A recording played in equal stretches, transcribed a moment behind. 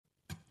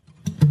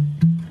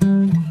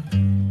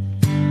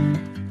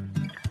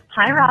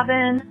Hi,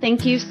 Robin.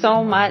 Thank you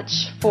so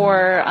much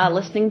for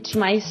listening to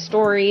my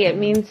story. It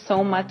means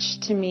so much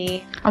to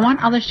me. I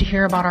want others to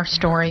hear about our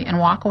story and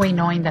walk away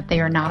knowing that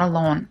they are not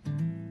alone.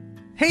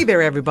 Hey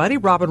there, everybody.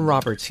 Robin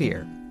Roberts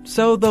here.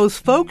 So those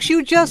folks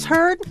you just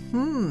heard?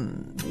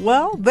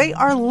 Well, they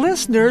are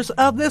listeners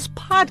of this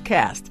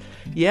podcast.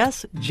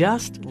 Yes,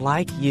 just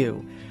like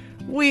you.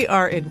 We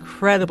are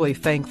incredibly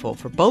thankful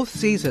for both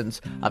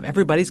seasons of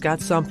Everybody's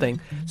Got Something,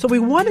 so we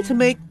wanted to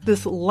make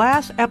this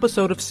last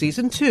episode of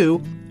Season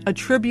 2 a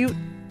tribute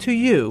to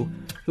you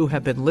who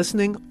have been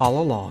listening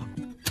all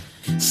along.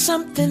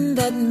 Something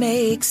that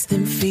makes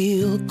them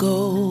feel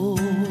gold.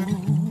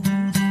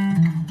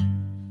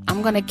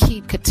 I'm going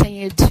to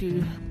continue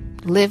to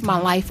live my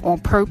life on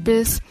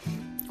purpose,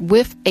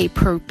 with a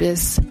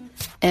purpose,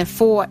 and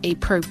for a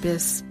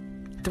purpose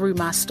through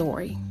my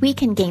story. We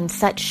can gain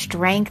such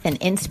strength and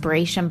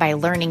inspiration by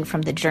learning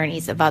from the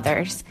journeys of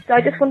others. So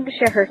I just wanted to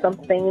share her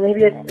something.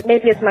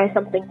 Maybe it's my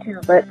something too,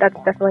 but that's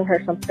definitely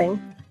her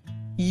something.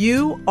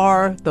 You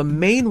are the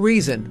main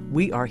reason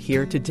we are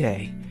here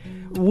today.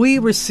 We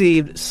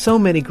received so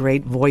many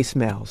great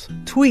voicemails,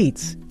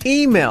 tweets,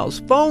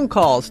 emails, phone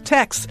calls,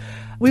 texts.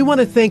 We want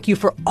to thank you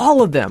for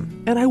all of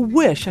them, and I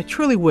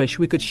truly wish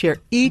we could share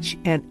each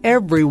and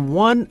every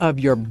one of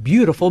your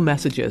beautiful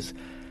messages.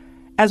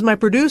 As my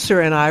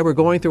producer and I were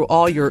going through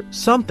all your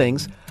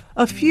somethings,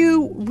 a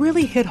few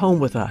really hit home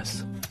with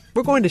us.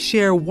 We're going to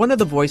share one of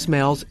the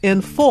voicemails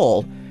in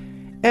full.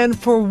 And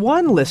for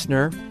one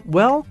listener,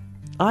 well,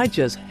 I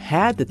just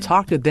had to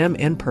talk to them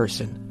in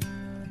person.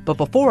 But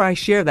before I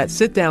share that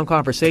sit-down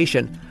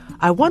conversation,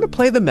 I want to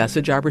play the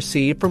message I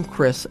received from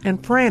Chris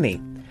and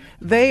Franny.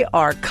 They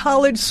are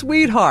college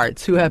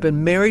sweethearts who have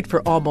been married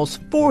for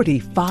almost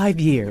 45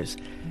 years.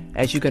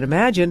 As you can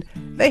imagine,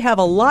 they have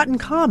a lot in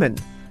common.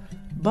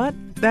 But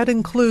that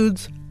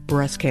includes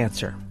breast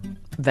cancer.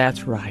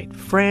 That's right.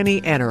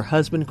 Franny and her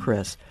husband,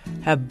 Chris,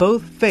 have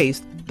both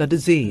faced the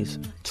disease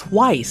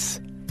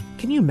twice.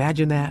 Can you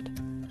imagine that?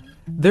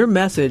 Their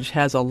message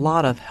has a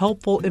lot of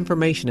helpful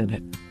information in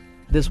it.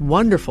 This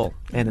wonderful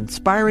and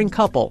inspiring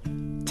couple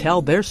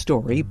tell their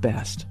story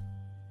best.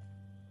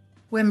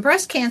 When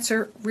breast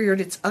cancer reared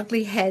its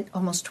ugly head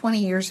almost 20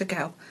 years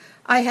ago,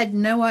 I had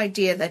no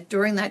idea that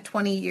during that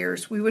 20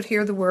 years we would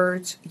hear the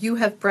words, "You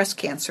have breast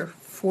cancer,"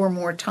 4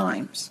 more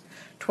times,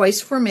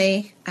 twice for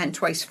me and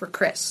twice for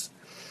Chris.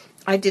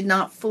 I did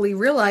not fully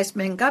realize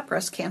men got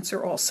breast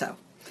cancer also.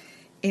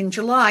 In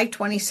July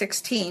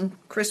 2016,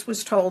 Chris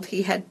was told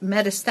he had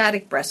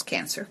metastatic breast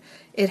cancer.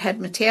 It had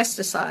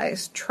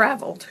metastasized,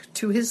 traveled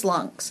to his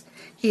lungs.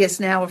 He is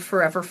now a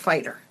forever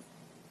fighter.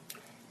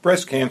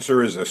 Breast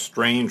cancer is a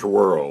strange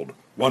world,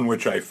 one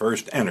which I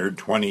first entered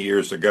 20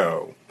 years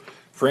ago.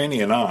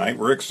 Franny and I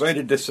were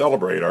excited to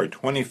celebrate our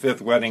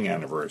 25th wedding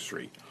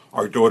anniversary.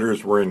 Our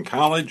daughters were in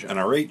college, and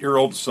our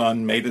 8-year-old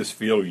son made us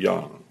feel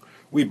young.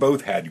 We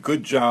both had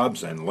good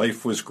jobs, and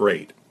life was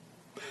great.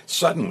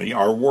 Suddenly,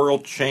 our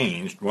world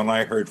changed when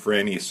I heard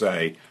Franny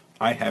say,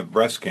 "I have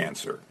breast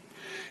cancer."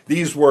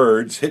 These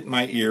words hit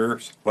my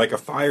ears like a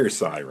fire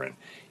siren.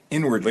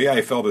 Inwardly,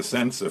 I felt a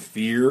sense of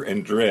fear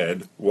and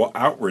dread, while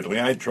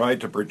outwardly I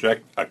tried to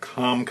project a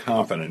calm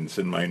confidence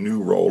in my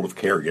new role of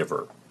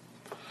caregiver.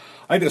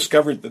 I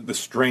discovered that the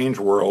strange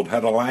world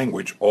had a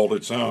language all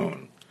its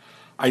own.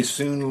 I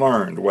soon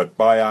learned what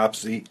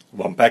biopsy,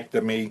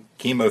 lumpectomy,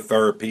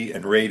 chemotherapy,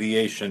 and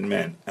radiation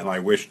meant, and I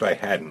wished I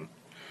hadn't.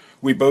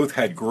 We both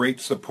had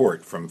great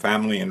support from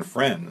family and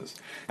friends.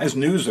 As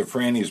news of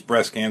Franny's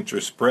breast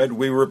cancer spread,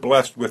 we were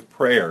blessed with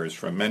prayers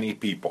from many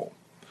people.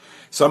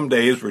 Some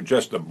days were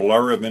just a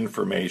blur of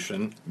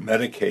information,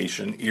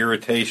 medication,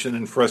 irritation,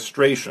 and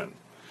frustration.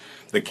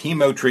 The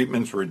chemo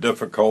treatments were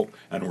difficult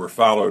and were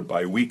followed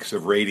by weeks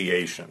of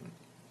radiation.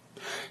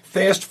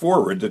 Fast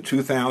forward to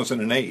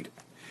 2008.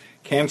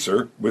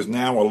 Cancer was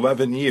now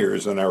 11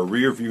 years in our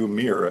rearview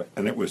mirror,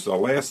 and it was the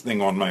last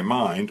thing on my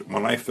mind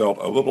when I felt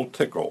a little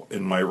tickle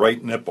in my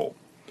right nipple.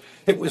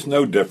 It was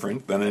no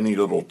different than any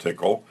little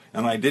tickle,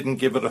 and I didn't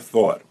give it a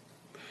thought.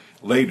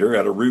 Later,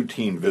 at a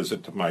routine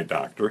visit to my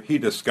doctor, he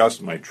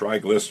discussed my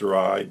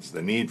triglycerides,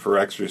 the need for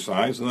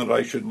exercise, and that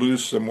I should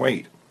lose some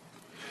weight.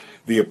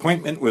 The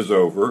appointment was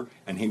over,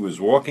 and he was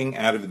walking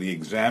out of the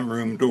exam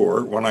room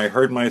door when I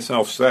heard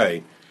myself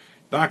say,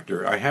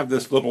 "Doctor, I have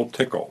this little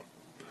tickle."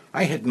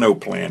 I had no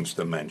plans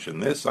to mention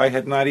this. I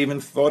had not even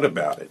thought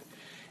about it.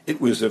 It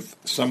was as if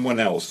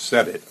someone else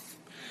said it.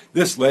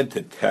 This led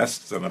to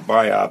tests and a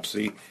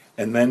biopsy,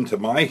 and then to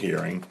my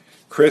hearing,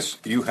 "Chris,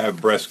 you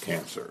have breast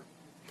cancer."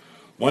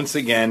 Once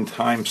again,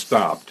 time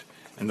stopped,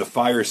 and the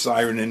fire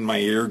siren in my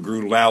ear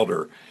grew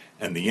louder,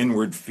 and the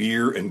inward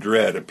fear and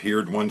dread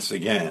appeared once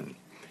again.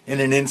 In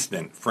an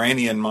instant,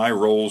 Franny and my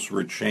roles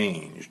were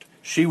changed.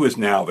 She was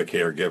now the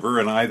caregiver,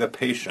 and I the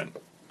patient.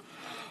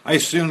 I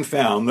soon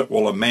found that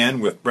while a man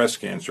with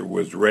breast cancer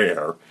was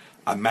rare,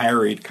 a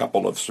married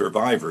couple of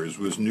survivors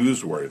was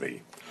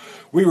newsworthy.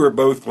 We were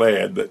both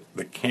glad that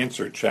the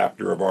cancer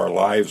chapter of our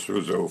lives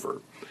was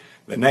over.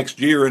 The next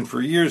year and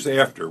for years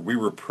after, we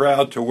were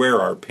proud to wear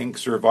our pink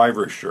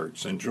survivor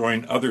shirts and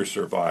join other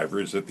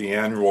survivors at the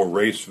annual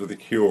Race for the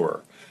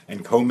Cure.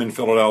 And Komen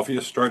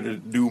Philadelphia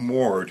started to do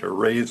more to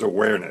raise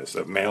awareness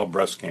of male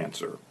breast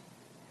cancer.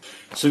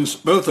 Since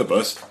both of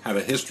us have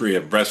a history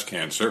of breast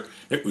cancer,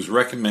 it was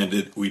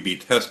recommended we be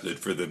tested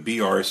for the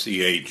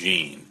BRCA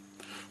gene.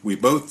 We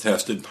both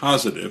tested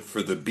positive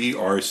for the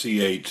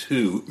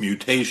BRCA2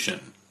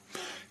 mutation.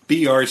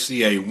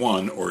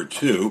 BRCA1 or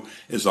 2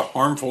 is a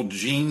harmful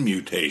gene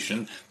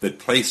mutation that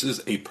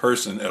places a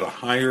person at a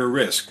higher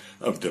risk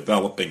of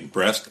developing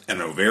breast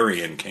and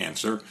ovarian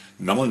cancer,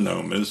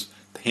 melanomas,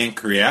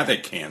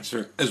 pancreatic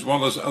cancer, as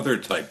well as other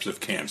types of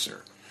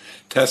cancer.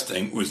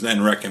 Testing was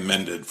then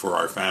recommended for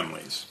our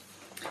families.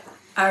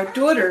 Our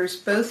daughters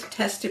both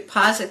tested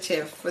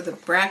positive for the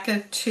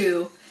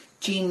BRCA2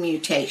 gene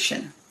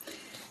mutation.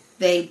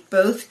 They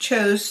both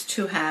chose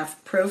to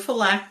have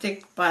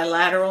prophylactic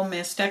bilateral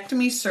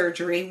mastectomy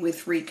surgery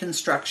with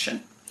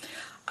reconstruction.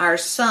 Our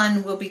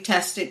son will be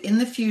tested in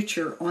the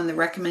future on the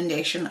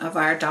recommendation of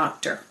our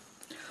doctor.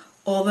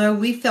 Although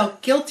we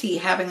felt guilty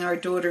having our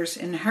daughters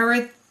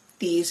inherit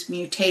these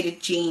mutated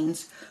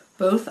genes,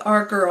 both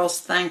our girls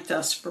thanked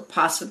us for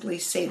possibly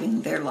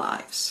saving their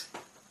lives.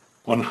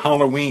 On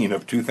Halloween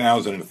of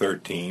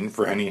 2013,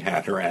 Franny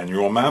had her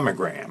annual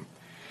mammogram.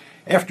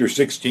 After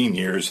 16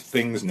 years,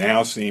 things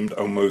now seemed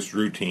almost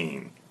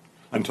routine,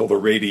 until the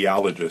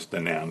radiologist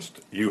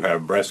announced, "You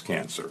have breast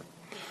cancer."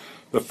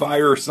 The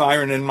fire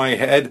siren in my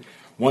head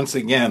once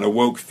again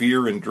awoke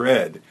fear and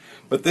dread,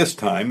 but this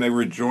time they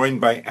were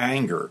joined by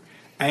anger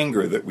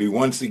that we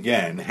once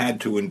again had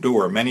to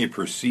endure many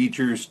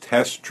procedures,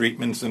 tests,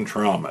 treatments, and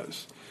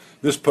traumas.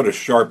 This put a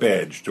sharp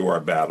edge to our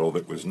battle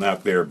that was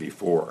not there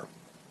before.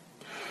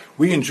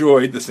 We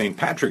enjoyed the St.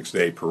 Patrick's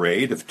Day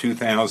parade of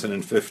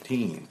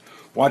 2015,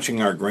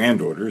 watching our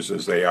granddaughters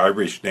as they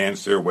Irish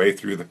danced their way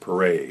through the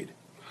parade.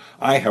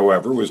 I,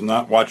 however, was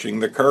not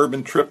watching the curb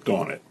and tripped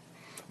on it.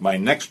 My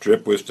next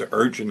trip was to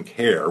urgent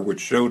care,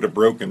 which showed a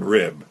broken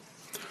rib.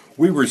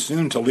 We were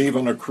soon to leave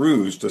on a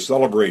cruise to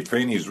celebrate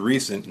Franny's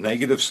recent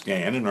negative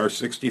scan and our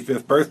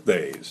 65th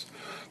birthdays.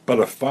 But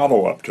a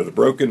follow-up to the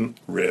broken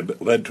rib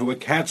led to a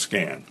CAT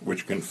scan,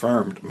 which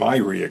confirmed my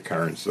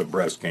reoccurrence of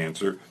breast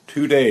cancer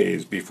 2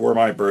 days before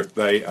my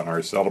birthday on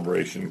our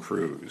celebration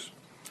cruise.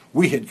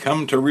 We had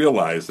come to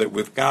realize that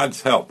with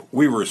God's help,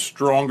 we were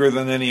stronger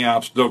than any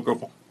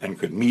obstacle and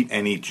could meet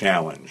any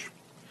challenge.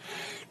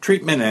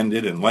 Treatment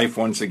ended and life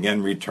once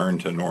again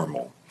returned to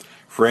normal.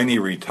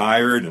 Franny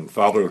retired and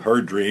followed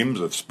her dreams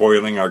of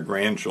spoiling our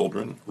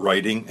grandchildren,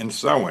 writing, and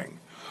sewing.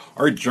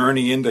 Our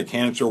journey into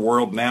cancer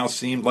world now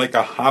seemed like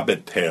a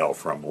hobbit tale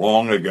from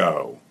long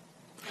ago.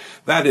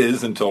 That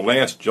is, until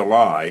last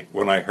July,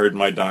 when I heard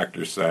my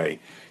doctor say,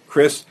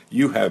 "Chris,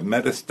 you have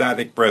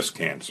metastatic breast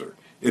cancer.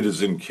 It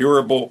is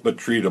incurable but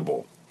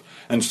treatable."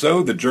 And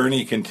so the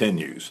journey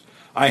continues.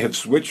 I have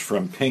switched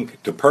from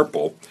pink to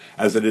purple,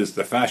 as it is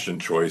the fashion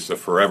choice of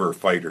forever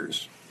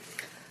fighters.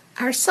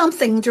 Our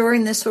something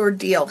during this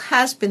ordeal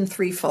has been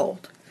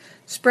threefold: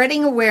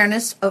 spreading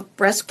awareness of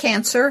breast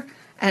cancer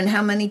and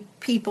how many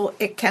people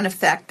it can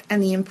affect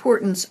and the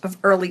importance of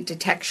early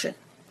detection.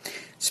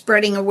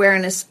 Spreading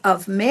awareness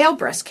of male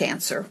breast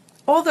cancer.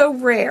 Although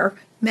rare,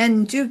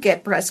 men do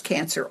get breast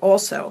cancer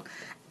also,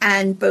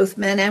 and both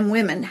men and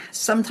women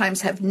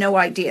sometimes have no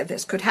idea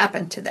this could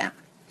happen to them.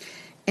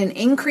 And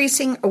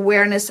increasing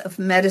awareness of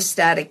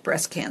metastatic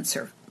breast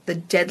cancer, the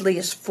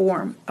deadliest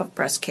form of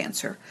breast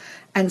cancer,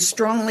 and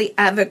strongly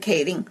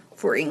advocating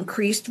for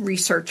increased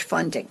research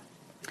funding.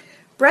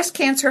 Breast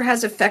cancer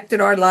has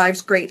affected our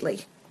lives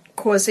greatly,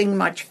 causing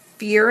much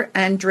fear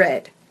and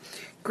dread.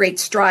 Great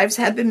strides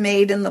have been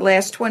made in the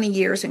last 20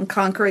 years in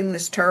conquering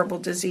this terrible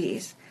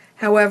disease.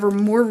 However,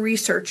 more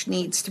research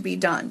needs to be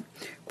done,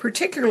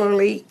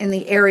 particularly in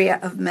the area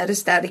of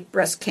metastatic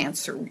breast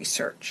cancer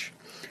research.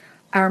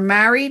 Our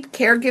married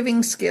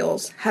caregiving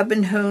skills have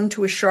been honed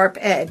to a sharp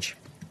edge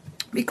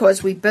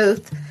because we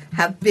both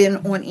have been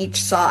on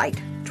each side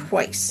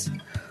twice.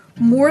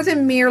 More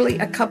than merely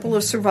a couple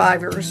of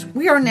survivors,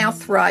 we are now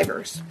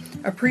thrivers,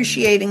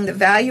 appreciating the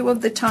value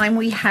of the time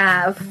we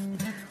have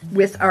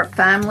with our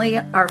family,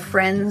 our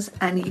friends,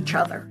 and each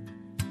other.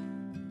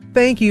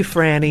 Thank you,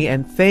 Franny,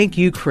 and thank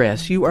you,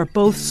 Chris. You are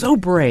both so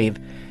brave,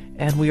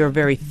 and we are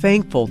very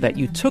thankful that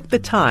you took the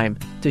time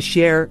to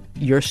share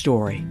your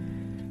story.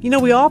 You know,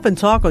 we often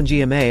talk on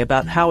GMA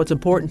about how it's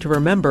important to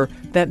remember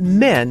that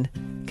men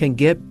can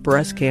get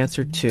breast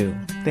cancer too.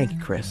 Thank you,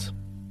 Chris.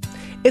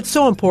 It's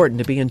so important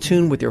to be in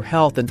tune with your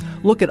health and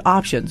look at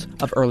options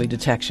of early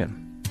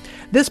detection.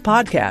 This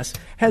podcast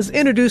has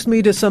introduced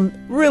me to some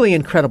really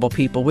incredible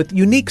people with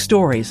unique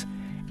stories,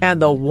 and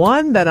the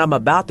one that I'm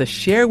about to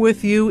share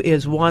with you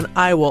is one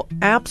I will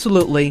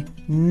absolutely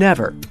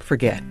never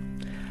forget.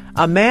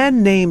 A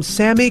man named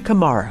Sammy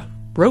Kamara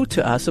wrote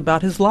to us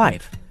about his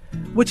life,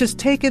 which has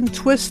taken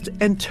twists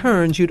and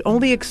turns you'd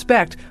only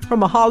expect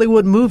from a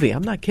Hollywood movie.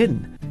 I'm not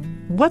kidding.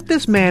 What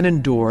this man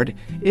endured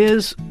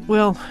is,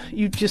 well,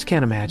 you just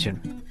can't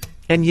imagine.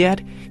 And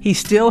yet, he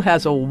still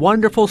has a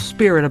wonderful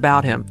spirit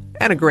about him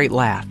and a great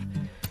laugh.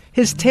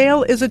 His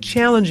tale is a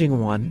challenging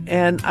one,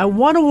 and I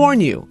want to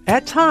warn you,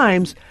 at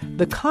times,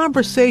 the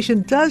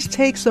conversation does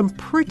take some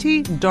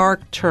pretty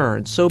dark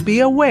turns, so be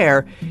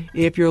aware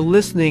if you're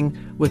listening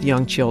with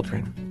young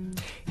children.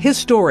 His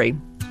story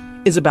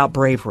is about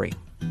bravery,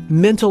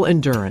 mental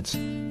endurance,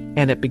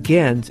 and it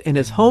begins in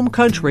his home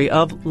country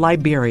of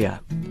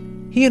Liberia.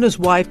 He and his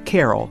wife,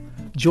 Carol,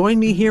 join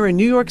me here in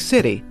New York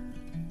City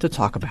to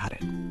talk about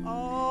it.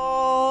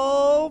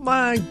 Oh,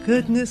 my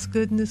goodness.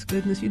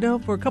 You know,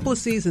 for a couple of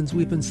seasons,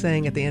 we've been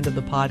saying at the end of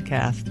the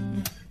podcast,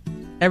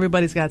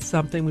 everybody's got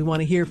something. We want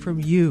to hear from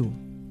you.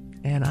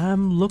 And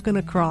I'm looking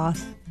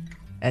across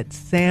at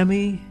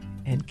Sammy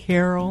and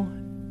Carol,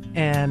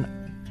 and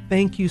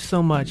thank you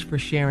so much for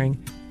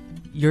sharing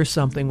your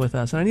something with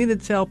us. And I need to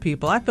tell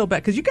people, I feel bad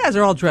because you guys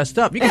are all dressed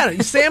up.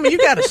 Sammy, you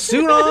got a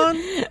suit on.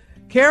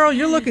 Carol,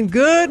 you're looking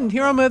good. And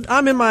here I'm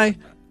in my,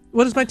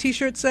 what does my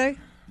T-shirt say?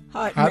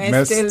 Hot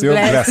mess still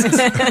blessed.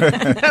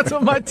 That's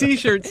what my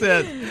T-shirt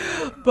says.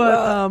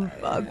 But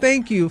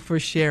thank you for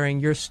sharing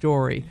your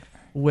story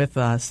with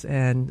us,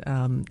 and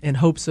in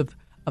hopes of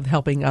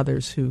helping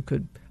others who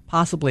could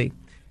possibly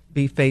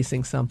be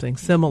facing something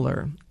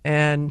similar.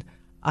 And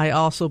I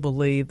also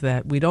believe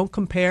that we don't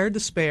compare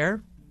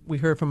despair. We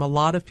heard from a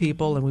lot of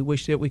people, and we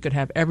wish that we could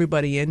have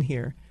everybody in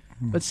here.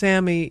 But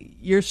Sammy,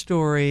 your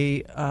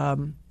story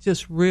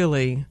just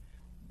really,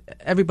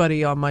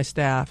 everybody on my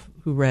staff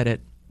who read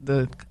it,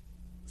 the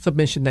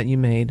submission that you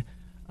made,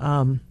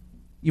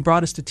 you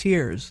brought us to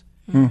tears,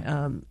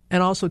 and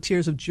also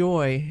tears of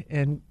joy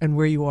and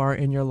where you are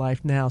in your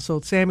life now.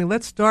 So, Sammy,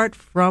 let's start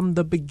from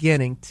the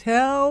beginning.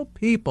 Tell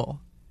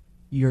people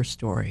your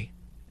story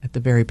at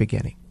the very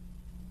beginning.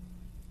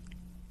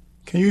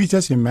 Can you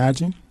just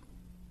imagine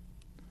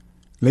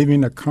living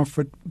in a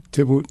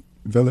comfortable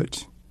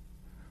village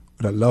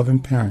with a loving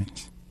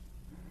parents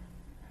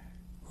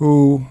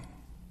who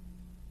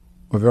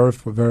were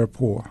very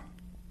poor,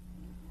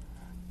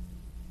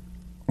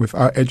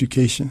 without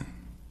education?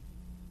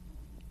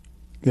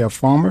 They are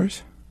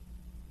farmers,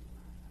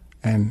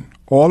 and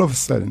all of a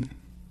sudden,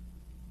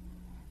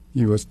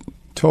 you was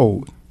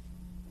told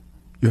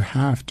you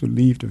have to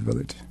leave the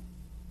village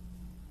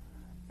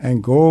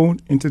and go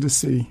into the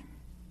city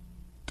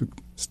to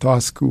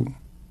start school.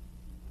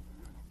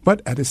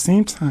 But at the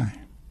same time,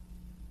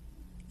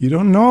 you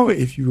don't know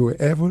if you will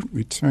ever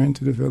return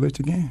to the village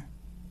again.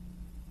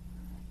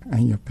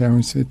 And your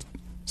parents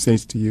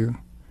says to you,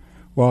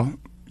 well,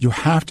 you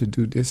have to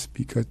do this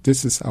because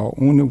this is our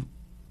only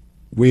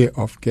way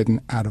of getting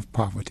out of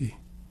poverty.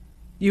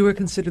 You were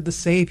considered the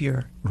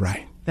savior.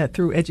 Right. That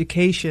through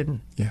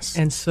education. Yes.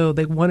 And so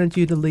they wanted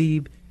you to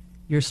leave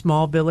your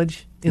small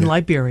village in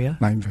Liberia.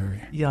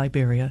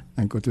 Liberia.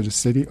 And go to the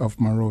city of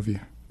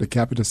Monrovia, the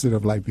capital city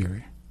of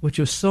Liberia. Which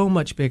was so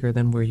much bigger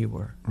than where you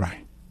were.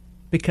 Right.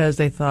 Because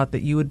they thought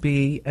that you would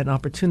be an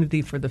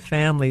opportunity for the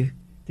family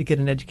to get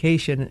an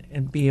education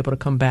and be able to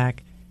come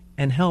back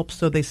and help.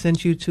 So they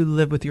sent you to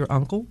live with your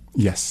uncle?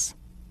 Yes.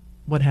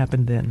 What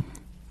happened then?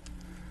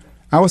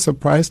 I was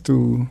surprised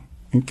to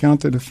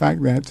encounter the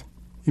fact that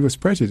he was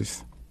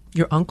prejudiced.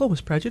 Your uncle was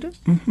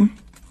prejudiced? Mm-hmm.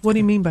 What do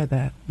you mean by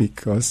that?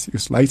 Because he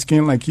was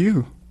light-skinned like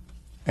you.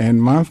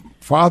 And my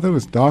father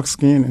was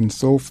dark-skinned, and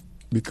so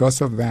because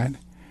of that,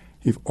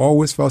 he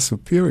always felt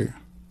superior.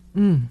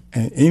 And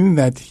in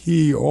that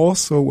he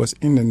also was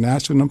in the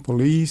National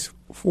Police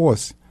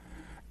Force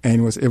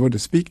and was able to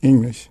speak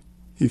English,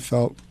 he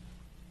felt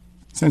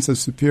sense of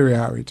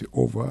superiority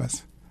over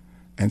us.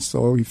 And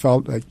so he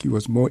felt like he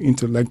was more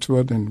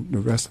intellectual than the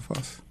rest of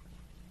us.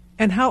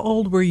 And how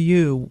old were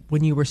you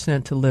when you were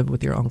sent to live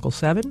with your uncle?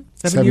 7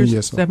 7 years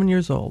old. 7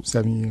 years old.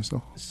 7 years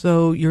old.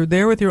 So you're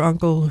there with your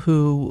uncle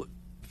who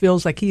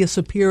feels like he is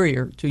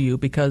superior to you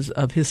because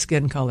of his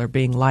skin color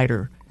being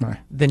lighter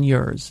than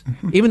yours,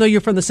 even though you're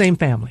from the same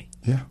family.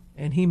 Yeah.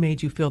 And he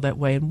made you feel that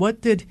way. And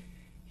what did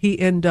he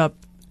end up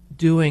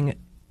doing?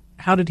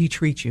 How did he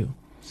treat you,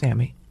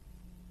 Sammy?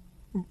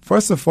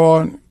 First of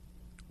all,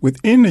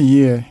 within a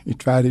year, he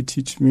tried to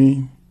teach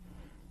me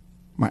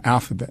my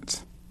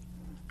alphabet.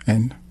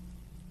 And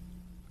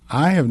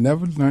I have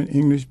never learned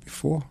English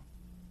before.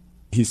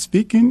 He's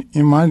speaking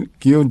in my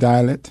Gill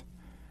dialect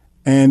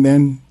and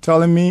then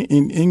telling me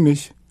in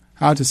English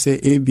how to say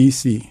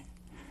ABC.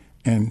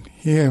 And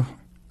here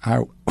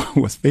I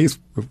was faced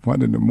with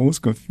one of the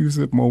most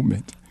confusing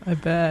moments. I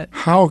bet.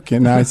 How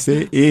can I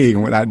say A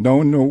when I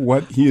don't know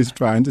what he is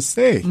trying to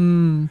say?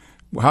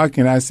 How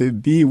can I say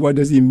B? What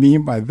does he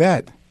mean by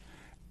that?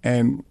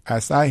 And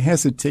as I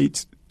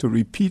hesitate to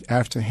repeat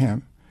after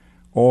him,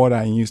 all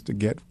I used to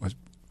get was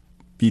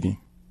beating.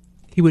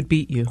 He would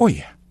beat you? Oh,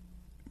 yeah.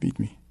 Beat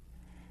me.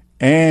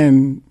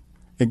 And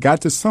it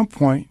got to some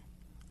point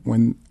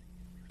when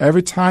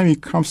every time he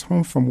comes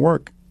home from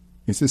work,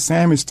 he says,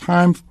 Sam, it's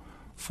time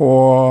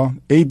for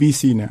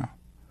ABC now.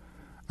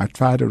 I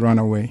tried to run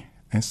away.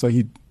 And so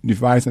he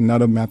devised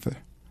another method.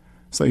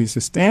 So he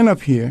said, stand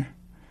up here.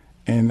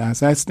 And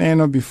as I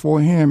stand up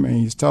before him, and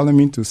he's telling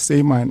me to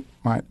say my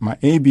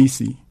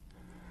ABC,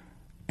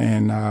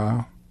 and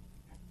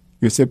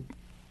You say,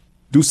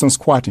 do some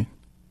squatting.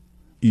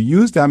 You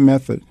use that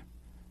method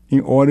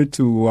in order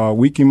to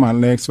weaken my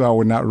legs so I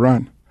would not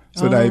run.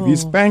 So that if you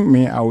spanked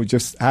me, I would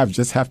just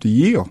have to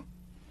yield.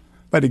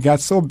 But it got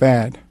so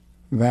bad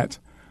that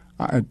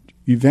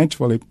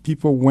eventually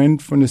people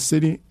went from the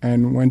city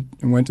and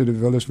went to the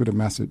village with a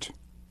message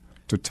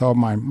to tell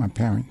my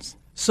parents.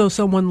 So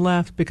someone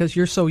left because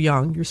you're so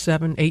young. You're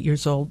 7, 8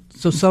 years old.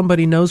 So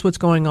somebody knows what's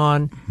going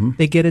on. Mm-hmm.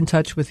 They get in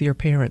touch with your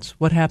parents.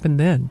 What happened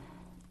then?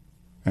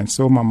 And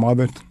so my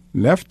mother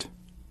left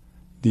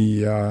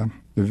the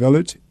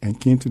village and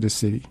came to the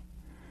city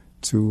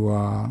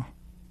to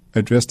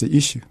address the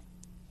issue.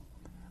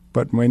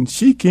 But when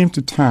she came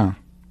to town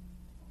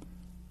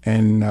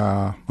and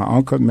my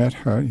uncle met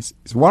her, he said,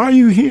 "Why are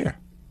you here?"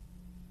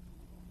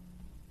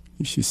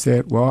 She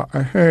said, "Well,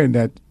 I heard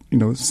that,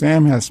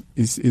 Sam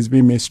is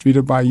being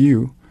mistreated by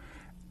you,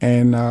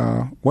 and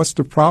what's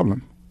the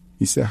problem?"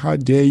 He said, "How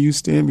dare you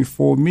stand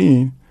before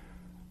me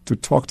to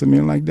talk to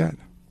me like that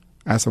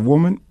as a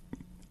woman?"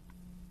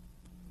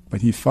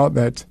 But he felt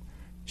that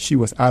she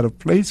was out of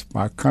place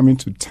by coming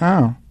to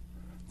town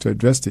to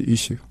address the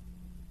issue.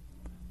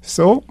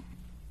 So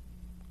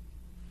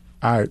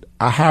I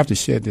have to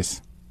share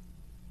this.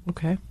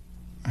 Okay.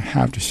 I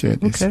have to share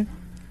this. Okay.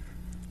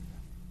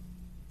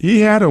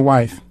 He had a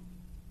wife,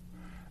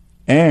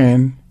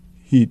 and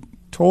he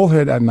told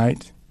her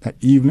that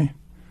evening,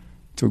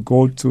 to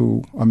go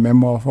to a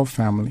member of her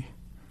family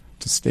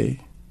to stay.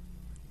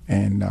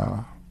 And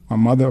my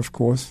mother, of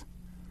course,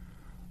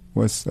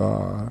 was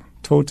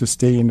told to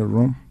stay in the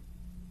room.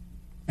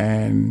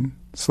 And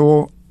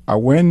so I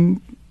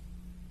went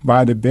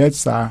by the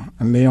bedside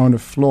and lay on the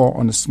floor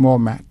on a small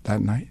mat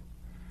that night.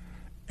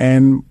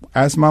 And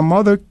as my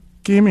mother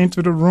came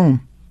into the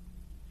room,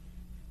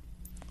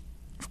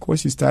 of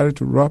course, he started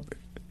to rub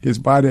his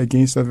body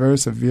against her very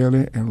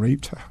severely and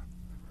raped her.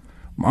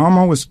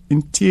 Mama was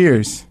in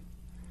tears.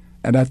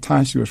 At that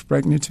time, she was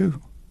pregnant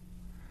too.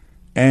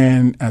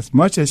 And as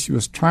much as she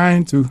was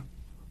trying to,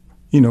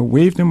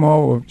 wave them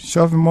off or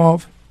shove them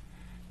off,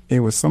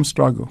 it was some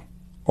struggle.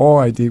 All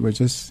I did was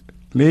just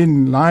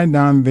lying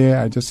down there.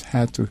 I just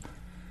had to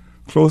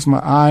close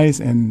my eyes,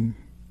 and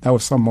that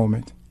was some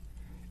moment.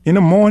 In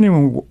the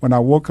morning when I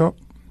woke up,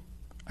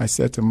 I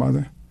said to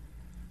Mother,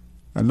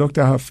 I looked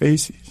at her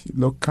face. She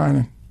looked kind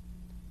of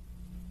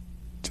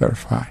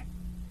terrified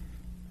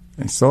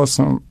and saw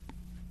some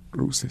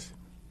bruises.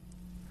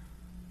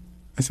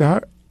 I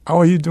said, how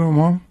are you doing,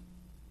 Mom?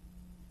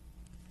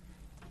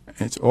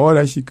 And all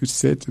that she could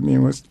say to me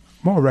was,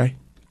 "I'm all right.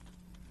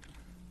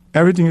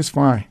 Everything is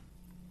fine."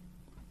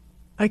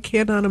 I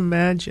cannot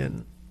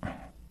imagine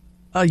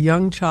a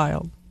young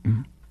child,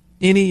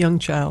 any young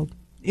child,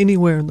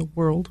 anywhere in the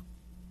world,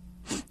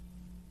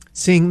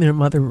 seeing their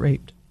mother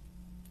raped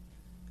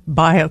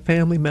by a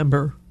family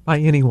member, by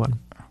anyone.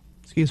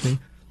 Excuse me.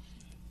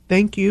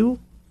 Thank you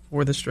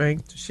for the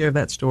strength to share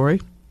that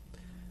story.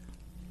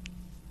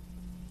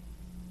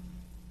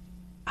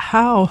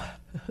 How?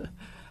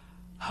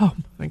 Oh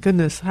my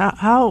goodness!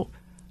 How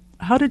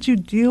did you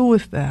deal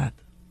with that?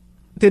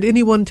 Did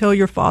anyone tell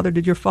your father?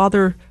 Did your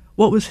father?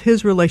 What was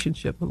his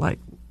relationship like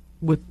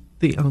with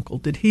the uncle?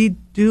 Did he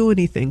do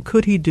anything?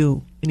 Could he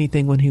do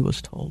anything when he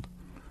was told?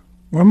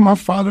 When my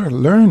father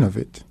learned of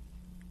it,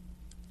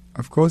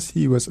 of course,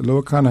 he was a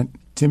little kind of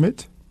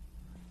timid.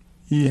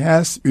 He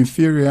has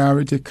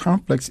inferiority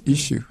complex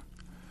issue.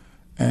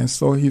 And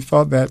so he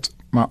felt that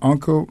my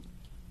uncle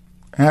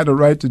had a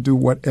right to do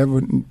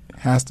whatever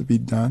has to be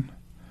done,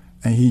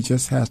 and he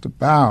just has to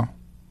bow.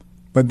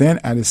 But then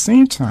at the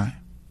same time,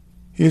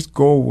 his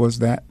goal was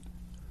that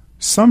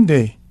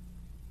someday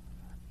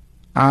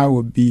I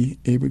would be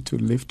able to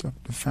lift up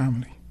the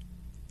family.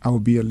 I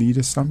would be a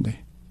leader someday.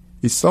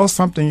 He saw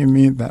something in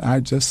me that I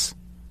just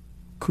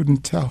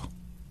couldn't tell.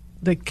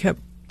 They kept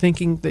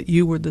thinking that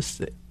you were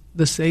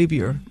the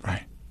savior,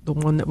 right? The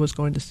one that was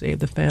going to save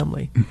the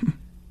family.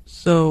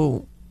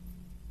 So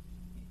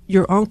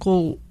your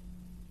uncle,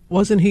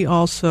 wasn't he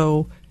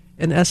also,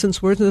 in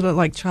essence, wasn't it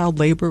like child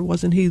labor?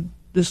 Wasn't he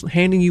just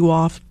handing you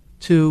off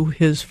to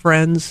his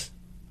friends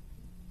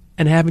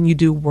and having you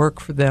do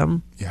work for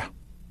them? Yeah.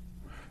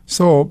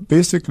 So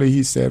basically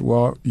he said,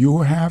 well,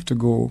 you have to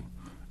go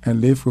and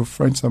live with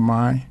friends of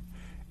mine,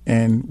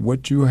 and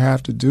what you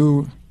have to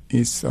do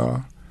is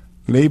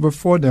labor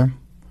for them,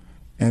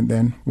 and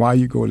then while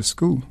you go to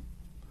school.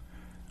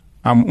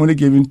 I'm only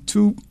giving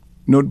 2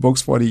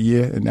 notebooks for the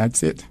year, and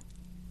that's it.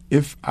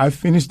 If I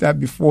finish that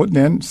before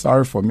then,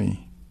 sorry for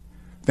me.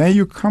 Then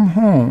you come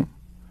home,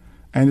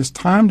 and it's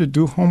time to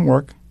do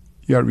homework.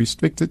 You are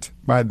restricted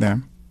by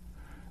them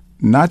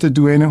not to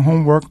do any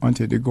homework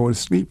until they go to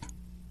sleep.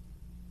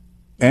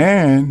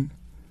 And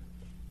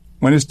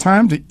when it's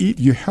time to eat,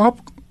 you help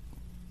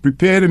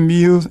prepare the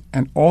meals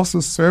and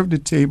also serve the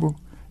table.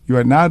 You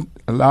are not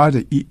allowed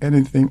to eat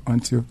anything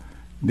until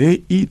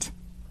they eat,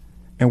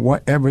 and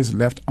whatever is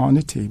left on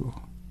the table,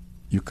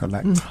 you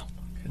collect. Oh,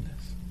 my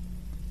goodness.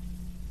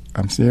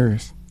 I'm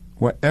serious.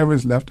 Whatever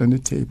is left on the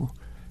table,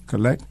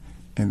 collect,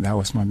 and that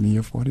was my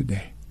meal for the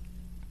day.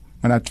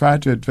 When I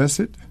tried to address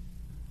it,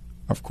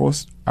 of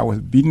course, I was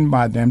beaten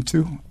by them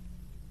too.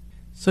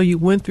 So you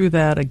went through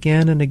that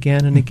again and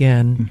again and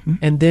again,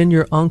 and then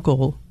your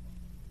uncle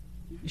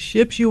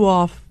ships you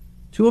off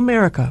to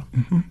America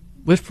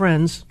with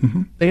friends.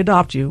 They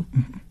adopt you.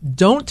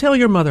 Don't tell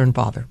your mother and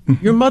father.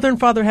 Your mother and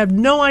father have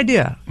no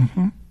idea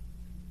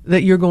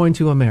that you're going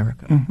to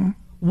America.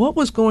 What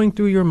was going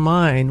through your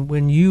mind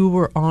when you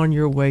were on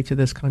your way to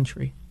this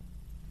country?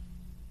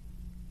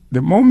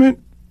 The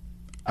moment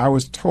I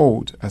was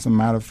told, as a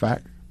matter of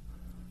fact,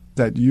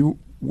 that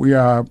we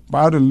are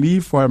about to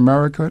leave for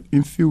America in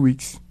a few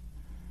weeks,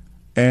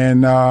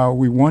 and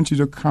we want you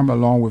to come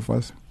along with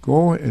us.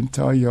 Go and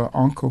tell your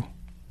uncle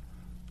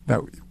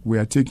that we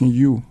are taking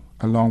you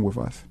along with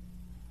us.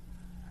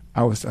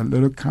 I was a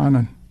little kind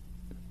of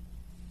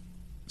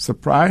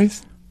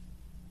surprised,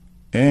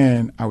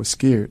 and I was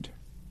scared.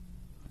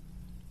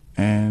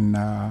 And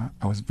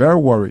I was very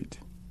worried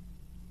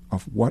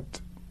of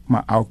what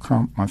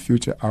my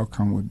future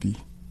outcome would be.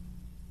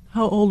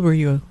 How old were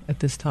you at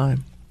this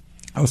time?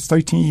 I was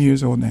 13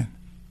 years old then.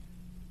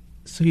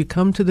 So you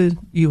come to the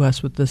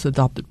U.S. with this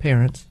adopted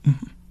parents.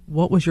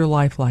 What was your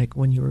life like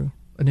when you were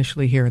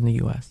initially here in the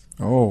U.S.?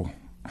 Oh.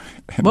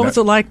 What was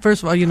it like,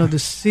 first of all, to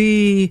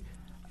see,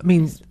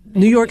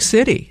 New York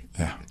City?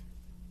 Yeah.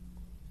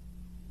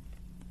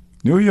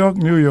 New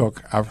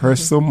York. I've heard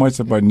so much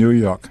about New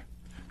York.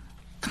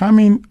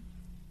 Coming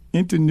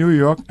into New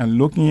York and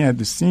looking at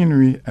the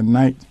scenery at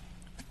night,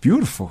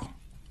 beautiful.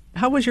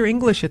 How was your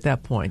English at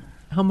that point?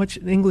 How much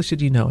English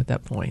did you know at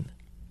that point?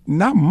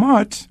 Not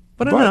much.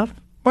 But enough.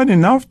 But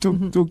enough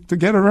to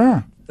get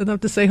around.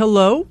 Enough to say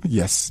hello?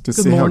 Yes, to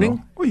Good say morning.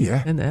 hello. Oh,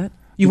 yeah. And that.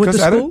 You went to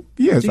school?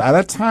 Yes, at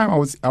that time I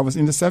was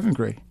in the 7th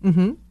grade.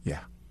 Yeah.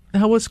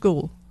 How was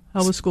school?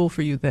 How was school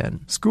for you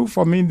then? School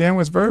for me then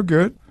was very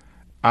good.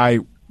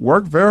 I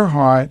worked very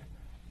hard.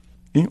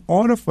 In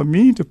order for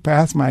me to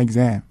pass my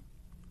exam,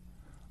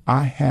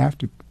 I have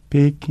to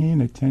pay keen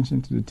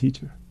attention to the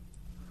teacher.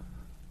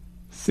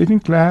 Sit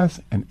in class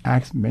and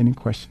ask many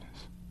questions.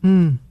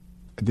 I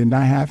did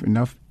not have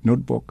enough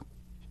notebook,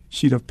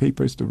 sheet of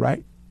papers to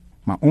write.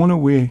 My only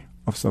way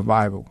of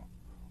survival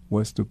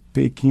was to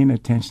pay keen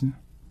attention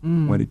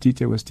when the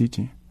teacher was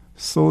teaching,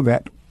 so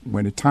that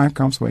when the time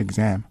comes for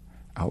exam,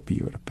 I'll be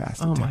able to pass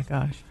the test. Oh, my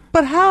gosh.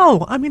 But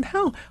how?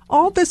 How?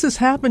 All this has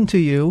happened to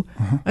you.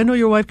 I know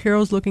your wife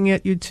Carol's looking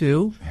at you,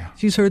 too. Yeah.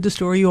 She's heard the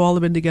story. You all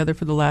have been together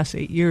for the last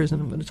 8 years,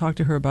 and I'm going to talk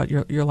to her about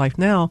your life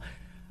now.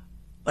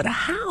 But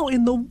how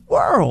in the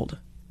world?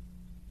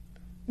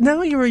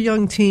 Now you're a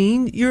young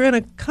teen. You're in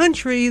a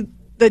country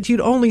that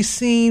you'd only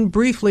seen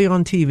briefly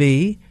on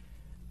TV.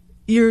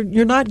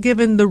 You're not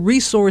given the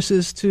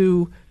resources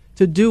to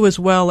do as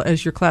well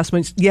as your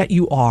classmates, yet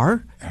you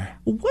are.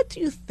 What do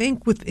you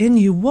think within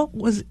you? What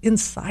was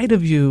inside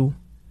of you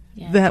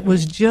that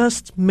was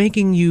just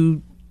making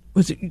you,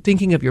 was it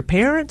thinking of your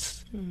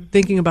parents?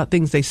 Thinking about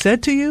things they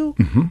said to you?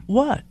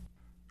 What?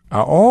 I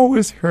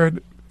always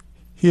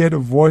hear the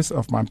voice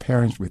of my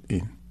parents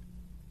within.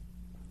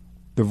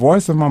 The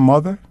voice of my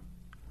mother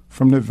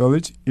from the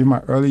village in my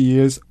early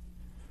years,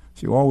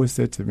 she always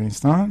said to me,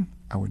 son,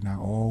 I will not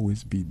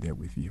always be there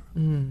with you.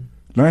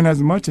 Learn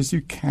as much as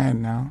you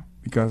can now,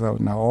 because I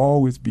will not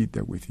always be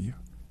there with you.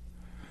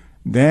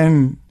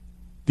 Then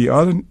the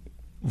other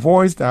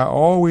voice that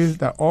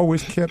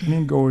always kept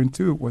me going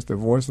too was the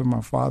voice of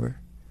my father,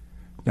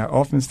 that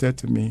often said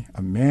to me,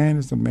 a man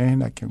is a man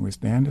that can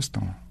withstand the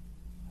storm,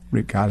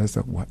 regardless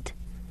of what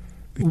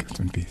it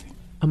can be.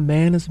 A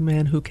man is a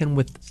man who can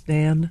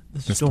withstand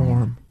the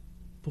storm.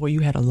 Boy,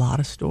 you had a lot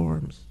of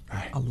storms.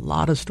 Right. A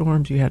lot of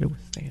storms you had to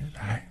withstand.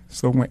 Right.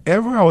 So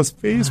whenever I was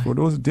faced with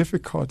those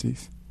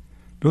difficulties,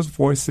 those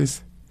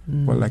voices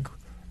were like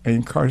an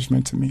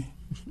encouragement to me.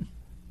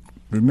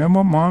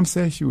 Remember, Mom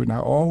said she would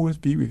not always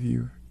be with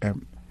you.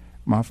 And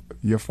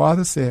your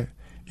father said,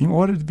 in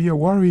order to be a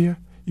warrior,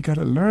 you got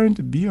to learn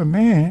to be a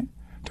man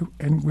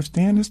and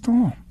withstand the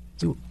storm.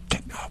 So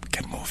get up,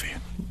 get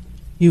moving.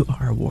 You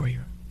are a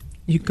warrior.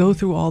 You go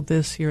through all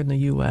this here in the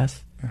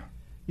U.S. Yeah.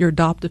 Your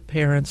adoptive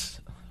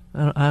parents,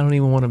 I don't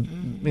even want to.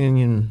 I don't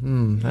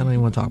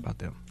even want to talk about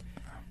them.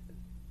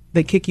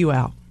 They kick you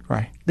out.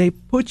 Right. They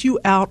put you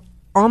out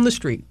on the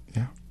street.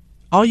 Yeah.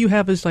 All you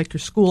have is like your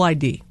school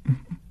ID.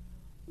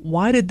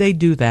 Why did they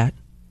do that?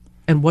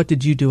 And what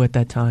did you do at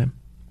that time?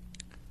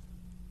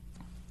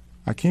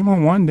 I came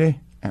home one day,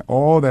 and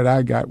all that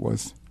I got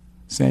was,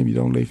 Sam, you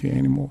don't live here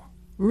anymore.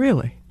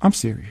 Really? I'm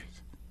serious.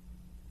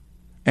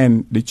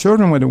 And the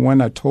children were the one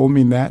that told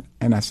me that,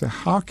 and I said,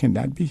 how can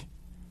that be?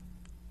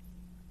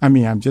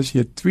 I'm just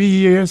here 3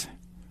 years.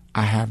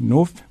 I have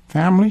no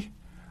family.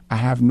 I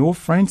have no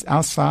friends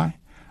outside.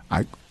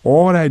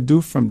 All I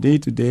do from day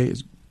to day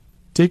is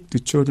take the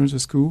children to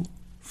school,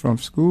 from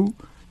school,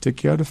 take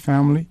care of the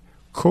family,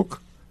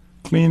 cook,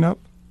 clean up,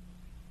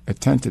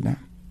 attend to them.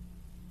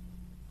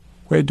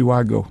 Where do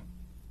I go?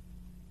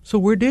 So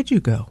where did you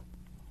go?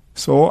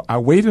 So I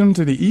waited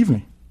until the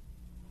evening.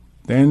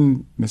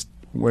 Then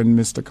when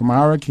Mr.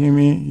 Kamara came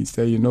in, he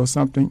said, you know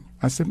something?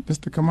 I said,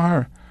 Mr.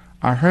 Kamara,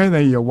 I heard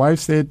that your wife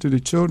said to the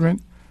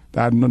children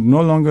that I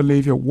no longer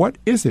live here. What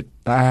is it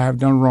that I have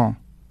done wrong?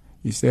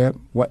 He said,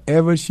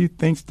 whatever she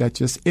thinks, that's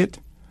just it.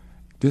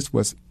 This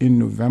was in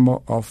November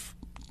of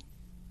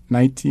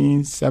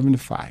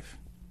 1975.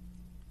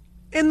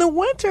 In the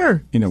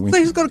winter. In the winter.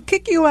 So he's going to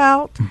kick you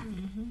out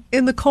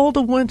in the cold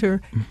of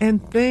winter.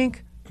 And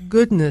thank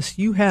goodness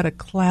you had a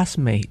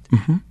classmate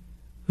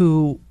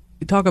who,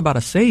 you talk about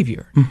a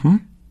savior,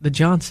 the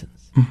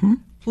Johnsons.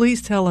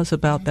 Please tell us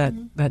about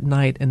that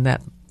night and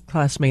that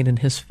classmate and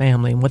his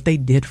family and what they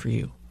did for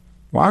you.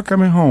 While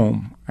coming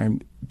home,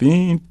 I'm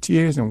being in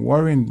tears and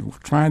worrying,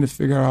 trying to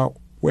figure out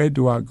where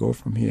do I go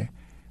from here.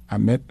 I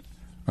met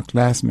a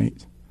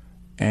classmate,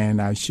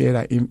 and I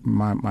shared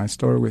my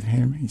story with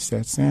him. He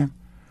said, Sam,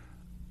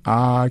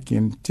 I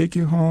can take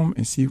you home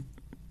and see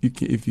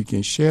if you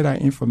can share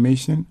that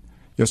information,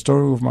 your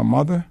story with my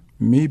mother.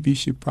 Maybe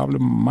she probably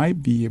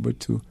might be able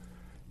to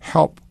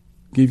help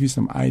give you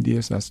some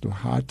ideas as to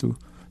how to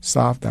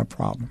solve that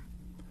problem.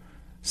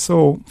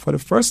 So for the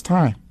first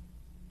time,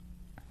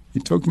 he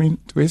took me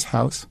to his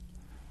house,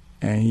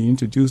 and he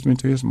introduced me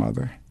to his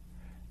mother.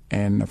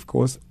 And, of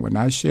course, when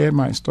I shared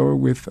my story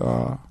with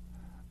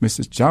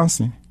Mrs.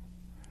 Johnson,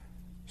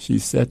 she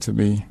said to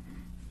me,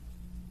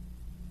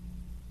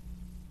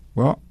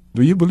 well,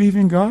 do you believe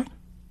in God?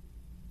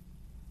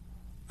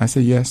 I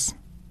said, yes.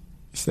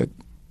 He said,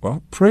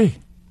 well, pray.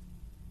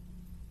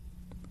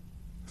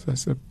 So I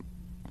said,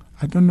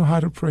 I don't know how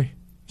to pray.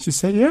 She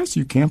said, yes,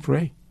 you can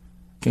pray.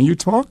 Can you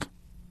talk?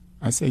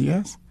 I said,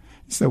 yes.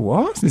 He said,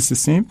 well, it's the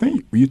same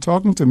thing. You're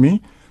talking to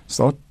me,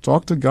 so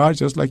talk to God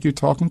just like you're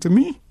talking to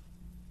me.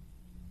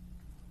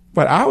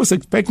 But I was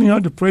expecting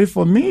her to pray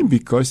for me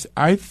because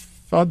I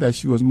thought that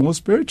she was more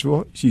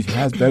spiritual. She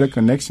has better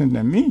connection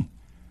than me.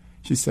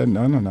 She said,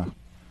 no.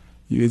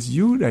 It's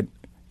you that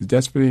is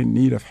desperately in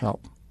need of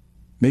help.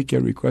 Make your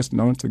request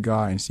known to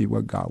God and see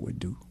what God would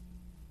do.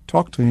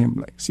 Talk to him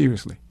like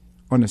seriously,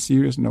 on a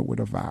serious note with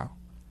a vow,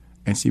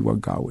 and see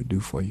what God would do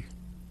for you.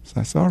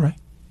 So I said, all right.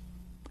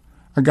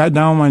 I got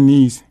down on my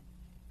knees,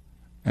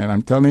 and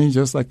I'm telling you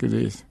just like it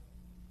is.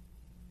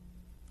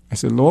 I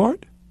said,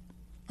 Lord,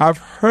 I've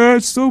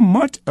heard so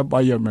much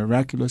about your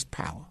miraculous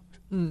power.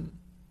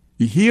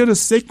 You heal the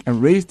sick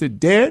and raise the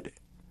dead,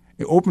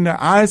 and open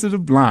the eyes of the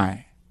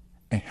blind,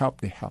 and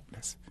help the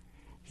helpless.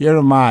 Here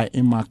am I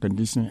in my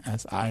condition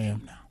as I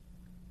am now.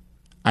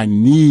 I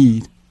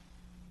need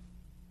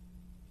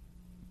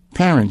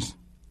parents,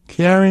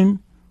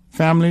 caring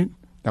family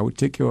that would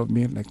take care of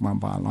me like my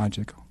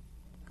biological.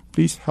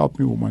 Please help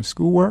me with my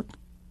schoolwork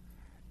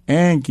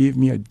and give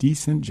me a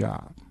decent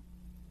job,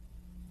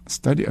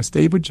 a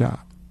stable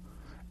job,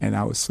 and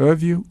I will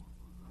serve you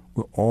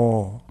with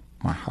all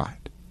my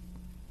heart.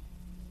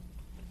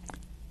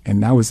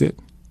 And that was it.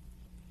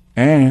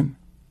 And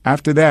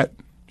after that,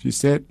 she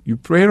said, you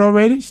prayed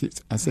already?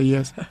 I said,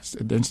 yes.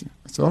 Then she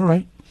said, all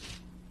right.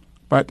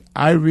 But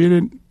I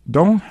really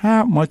don't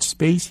have much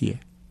space here.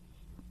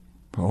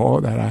 But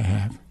all that I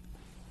have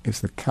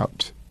is the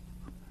couch.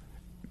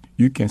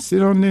 You can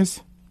sit on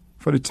this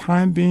for the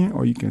time being,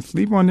 or you can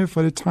sleep on it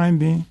for the time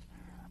being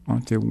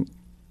until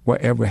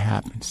whatever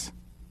happens.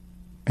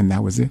 And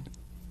that was it.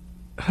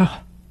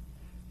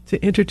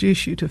 To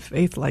introduce you to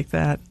faith like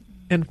that,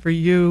 and for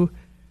you,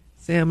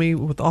 Sammy,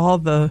 with all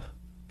the,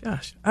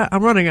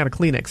 I'm running out of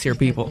Kleenex here,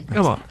 people.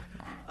 Come on.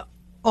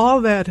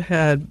 All that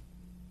had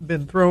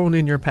been thrown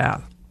in your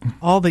path,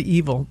 all the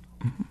evil,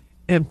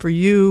 and for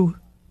you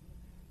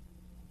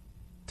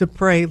to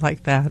pray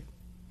like that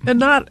and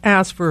not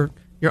ask for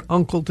your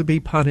uncle to be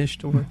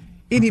punished or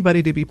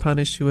anybody to be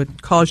punished who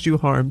had caused you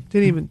harm.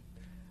 Didn't even,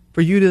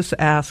 for you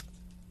to ask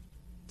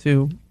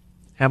to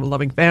have a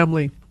loving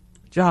family,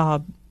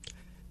 job,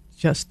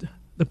 just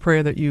the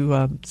prayer that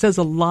you says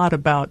a lot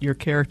about your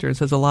character and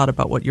says a lot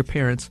about what your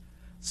parents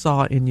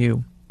saw in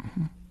you.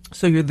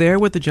 So you're there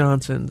with the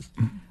Johnsons.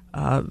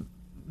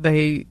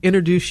 They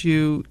introduce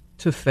you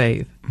to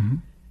faith.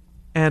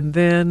 And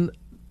then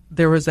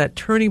there was that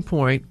turning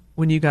point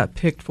when you got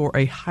picked for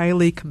a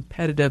highly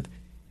competitive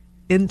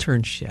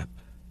internship.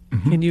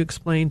 Can you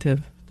explain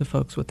to the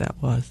folks what that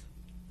was?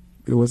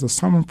 It was a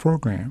summer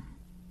program,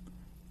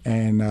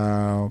 and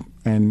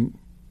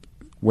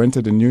went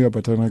to the New York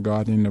Botanical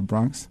Garden in the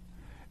Bronx,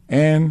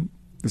 and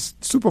the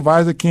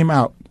supervisor came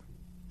out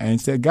and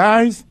said,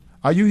 guys,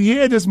 are you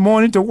here this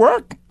morning to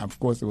work? Of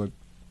course, it was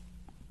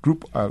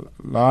a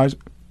large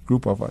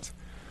group of us.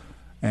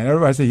 And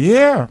everybody said,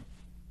 yeah.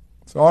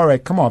 So, all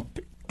right, come on,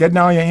 get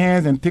down on your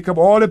hands and pick up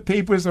all the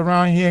papers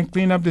around here and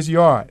clean up this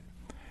yard.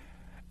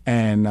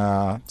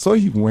 And so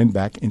he went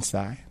back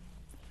inside.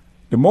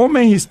 The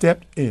moment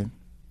he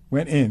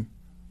went in,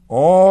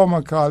 all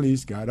my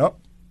colleagues got up,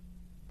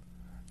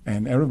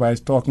 and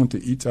everybody's talking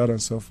to each other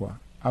and so forth.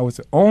 I was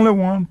the only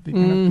one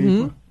picking up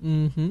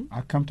paper.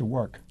 I come to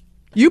work.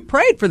 You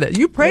prayed for that.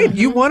 You prayed.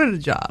 You wanted a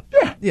job.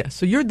 Yeah,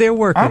 so you're there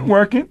working. I'm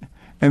working.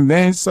 And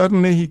then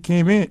suddenly he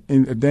came in,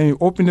 and then he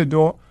opened the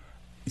door.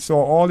 He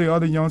saw all the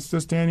other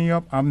youngsters standing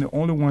up. I'm the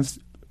only one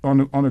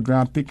on the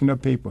ground picking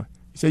up paper.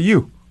 He said,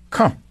 you,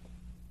 come.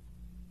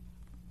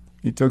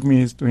 He took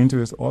me into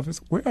his office.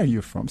 Where are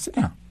you from? Sit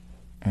down.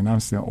 And I'm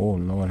saying, oh,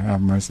 Lord,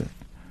 have mercy.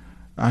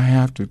 I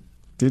have to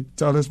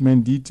tell this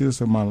man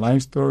details of my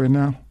life story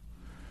now.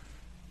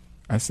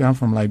 I said, I'm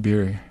from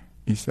Liberia.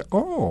 He said,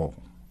 oh,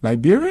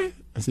 Liberia?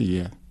 I said,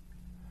 yeah.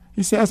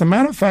 He said, as a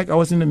matter of fact, I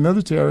was in the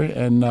military,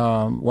 and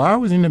while I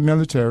was in the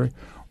military,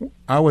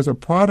 I was a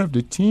part of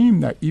the team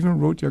that even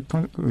wrote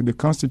the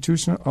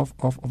Constitution of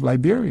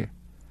Liberia.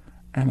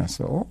 And I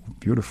said, oh,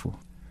 beautiful.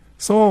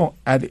 So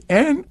at the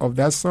end of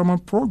that summer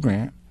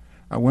program,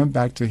 I went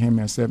back to him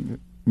and said,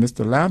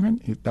 Mr.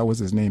 Lavin, that was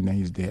his name, now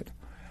he's dead.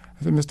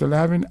 I said, Mr.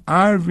 Lavin,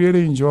 I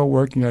really enjoy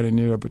working at the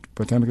New York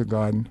Botanical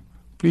Garden.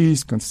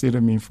 Please consider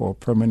me for a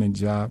permanent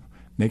job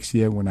next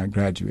year when I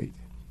graduate.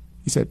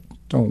 He said,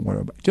 don't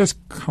worry about it. Just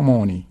come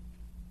on in.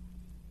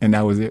 And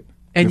that was it.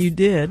 And you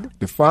did?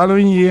 The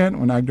following year,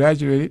 when I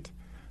graduated,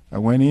 I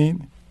went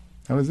in.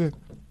 That was it.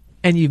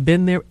 And you've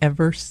been there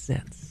ever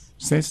since?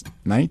 Since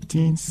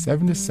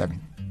 1977.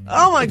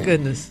 Oh, my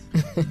goodness.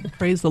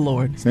 Praise the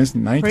Lord. Since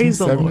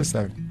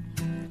 1977.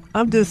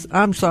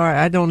 I'm sorry,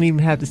 I don't even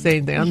have to say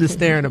anything. I'm just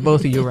staring at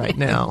both of you right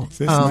now.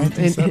 Since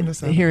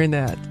 1977. And hearing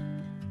that.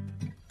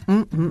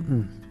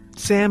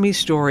 Sammy's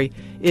story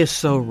is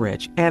so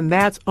rich, and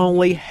that's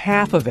only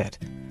half of it.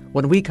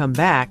 When we come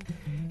back,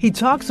 he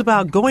talks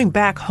about going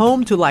back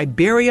home to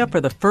Liberia for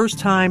the first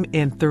time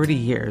in 30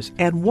 years,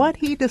 and what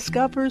he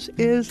discovers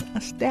is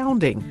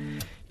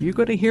astounding. You're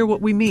going to hear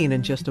what we mean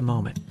in just a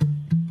moment.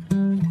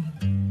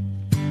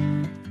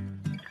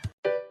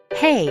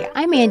 Hey,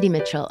 I'm Andy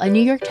Mitchell, a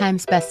New York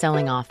Times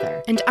bestselling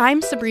author. And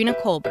I'm Sabrina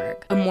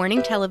Kohlberg, a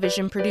morning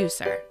television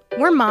producer.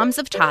 We're moms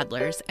of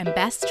toddlers and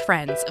best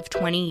friends of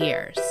 20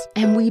 years.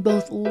 And we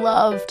both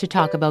love to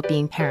talk about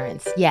being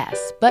parents,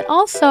 yes, but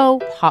also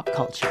pop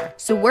culture.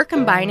 So we're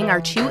combining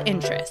our two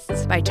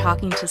interests by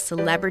talking to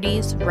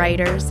celebrities,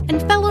 writers,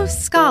 and fellow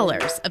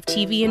scholars of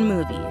TV and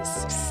movies.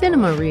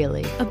 Cinema,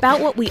 really.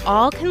 About what we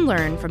all can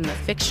learn from the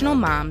fictional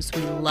moms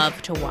we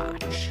love to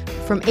watch.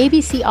 From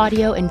ABC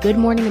Audio and Good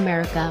Morning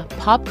America,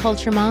 Pop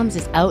Culture Moms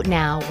is out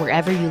now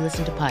wherever you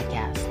listen to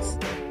podcasts.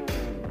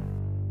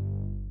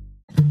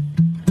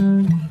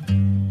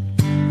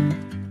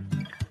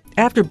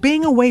 After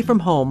being away from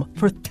home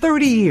for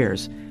 30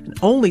 years and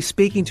only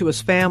speaking to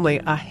his family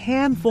a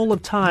handful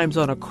of times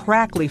on a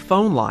crackly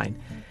phone line,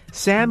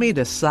 Sammy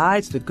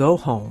decides to go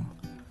home.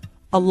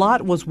 A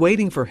lot was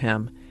waiting for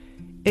him,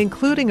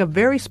 including a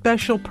very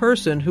special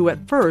person who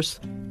at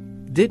first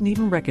didn't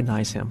even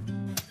recognize him.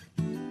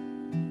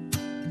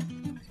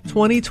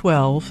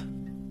 2012,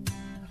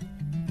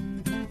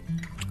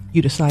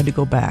 you decide to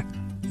go back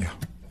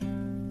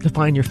to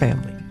find your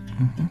family.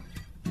 Mm-hmm.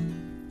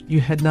 You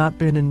had not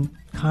been in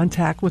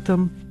contact with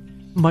them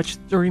much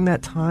during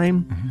that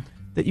time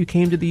that you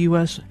came to the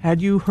U.S.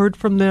 Had you heard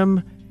from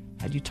them?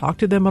 Had you talked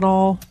to them at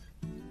all?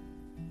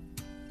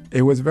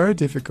 It was very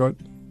difficult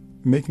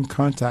making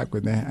contact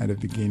with them at the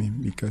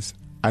beginning because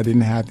I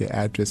didn't have the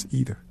address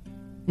either.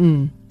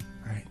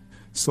 Right.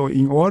 So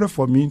in order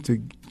for me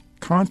to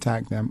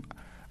contact them,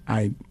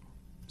 I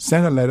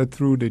sent a letter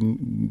through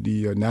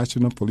the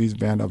National Police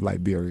Band of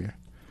Liberia,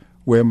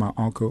 where my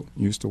uncle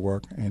used to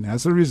work. And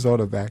as a result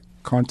of that,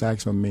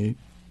 contacts were made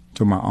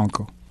to my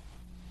uncle.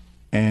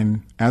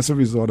 And as a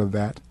result of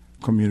that,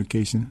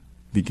 communication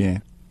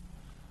began.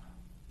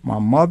 My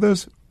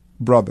mother's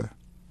brother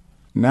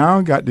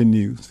now got the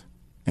news,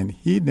 and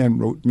he then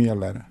wrote me a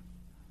letter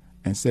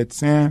and said,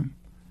 Sam,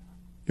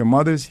 your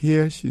mother's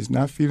here. She's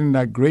not feeling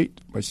that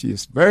great, but she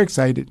is very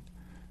excited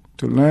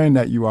to learn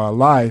that you are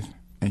alive,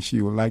 and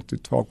she would like to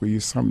talk with you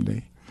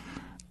someday.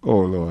 Oh,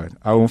 Lord,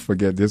 I won't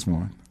forget this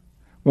one.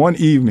 One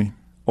evening,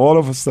 all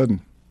of a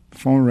sudden, the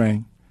phone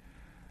rang,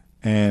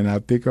 and I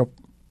pick up.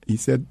 He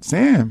said,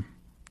 Sam,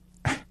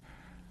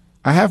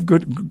 I have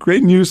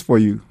great news for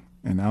you.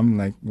 And I'm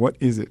like, what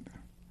is it?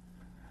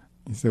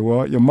 He said,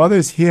 well, your mother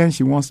is here and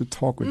she wants to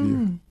talk with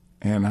you.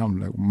 And I'm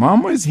like,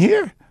 Mama is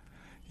here?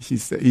 He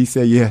said,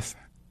 yes.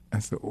 I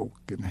said, oh,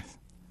 goodness.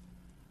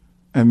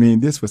 I mean,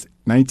 this was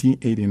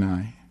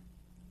 1989.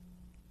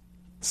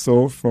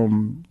 So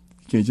you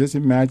can just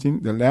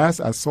imagine, the last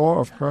I saw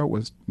of her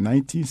was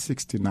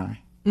 1969.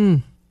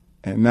 And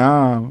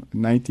now,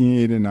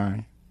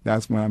 1989,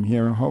 that's when I'm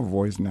hearing her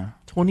voice now.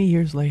 20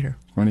 years later.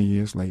 20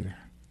 years later.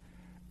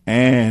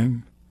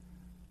 And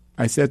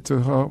I said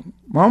to her,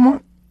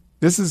 Mama,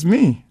 this is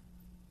me.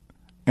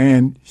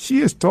 And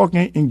she is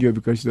talking English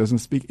because she doesn't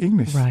speak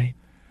English. Right.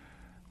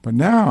 But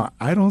now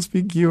I don't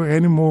speak Gio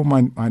anymore,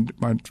 my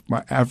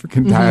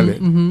African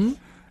dialect. And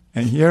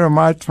here am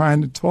I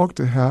trying to talk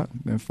to her.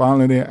 And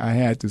finally I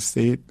had to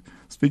speak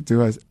to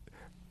her.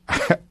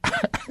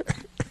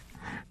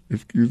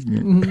 Excuse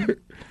me.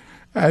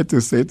 I had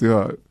to say to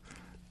her,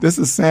 this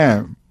is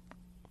Sam.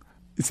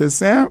 He said,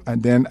 Sam?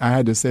 And then I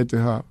had to say to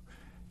her,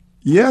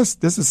 yes,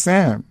 this is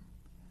Sam.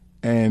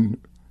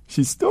 And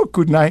she still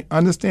could not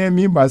understand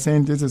me by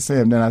saying this is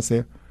Sam. Then I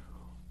said,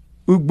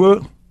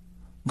 Ugbo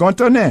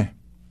Gontone.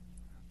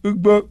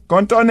 Ugbo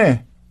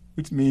Gontone.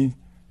 Which means,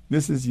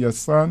 this is your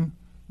son,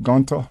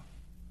 Gonto.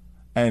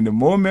 And the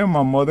moment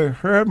my mother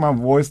heard my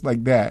voice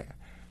like that,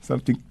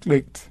 something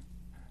clicked.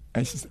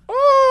 And she said,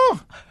 oh,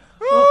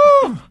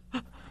 oh.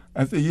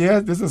 I said,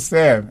 yes, this is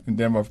Sam. And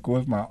then, of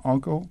course, my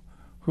uncle,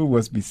 who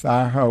was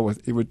beside her, was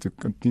able to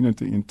continue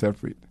to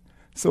interpret.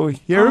 So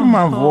hearing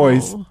my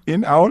voice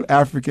in our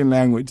African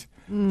language,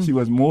 she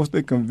was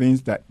mostly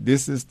convinced that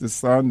this is the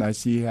son that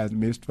she has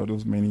missed for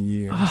those many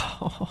years.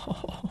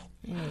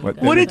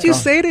 What did you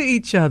say to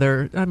each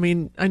other? I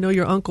mean, I know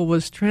your uncle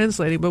was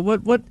translating, but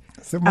what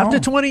said, after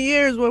 20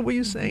 years, what were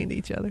you saying to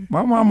each other?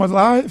 Mom, I'm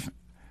alive.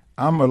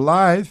 I'm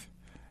alive,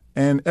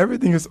 and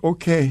everything is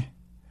okay.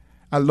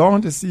 I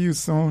long to see you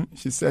soon.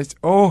 She says,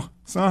 oh,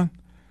 son,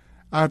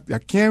 I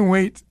can't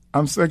wait.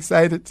 I'm so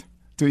excited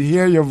to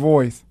hear your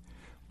voice.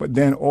 But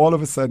then all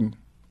of a sudden,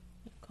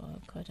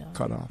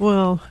 cut off.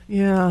 Well,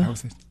 yeah. That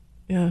was it.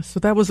 Yeah, so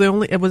that was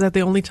was that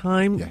the only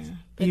time? Yes.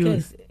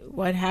 Because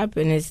what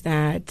happened is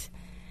that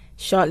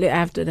shortly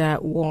after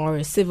that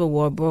a civil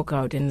war broke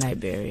out in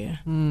Liberia.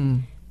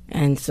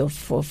 And so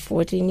for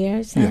 14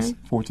 years, Sam? Yes,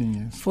 14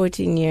 years.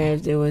 14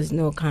 years, there was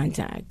no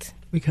contact.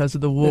 Because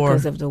of the war.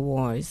 Because of the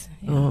wars.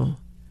 Yeah. Oh.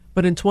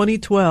 But in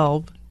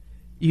 2012,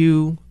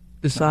 you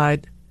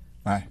decide,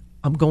 right.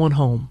 I'm going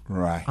home.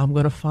 Right. I'm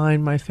going to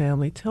find my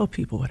family. Tell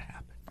people what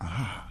happened.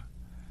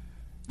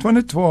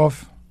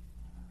 2012,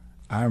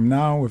 I'm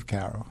now with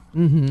Carol.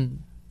 Mm-hmm.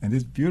 And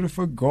this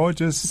beautiful,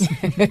 gorgeous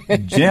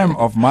gem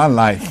of my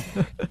life.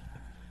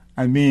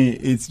 I mean,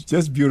 it's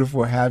just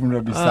beautiful having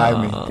her beside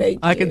me.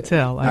 I can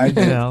tell. I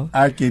can tell.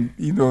 I can,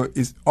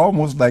 it's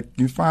almost like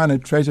you find a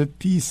treasured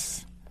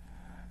piece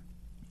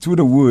through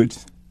the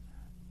woods.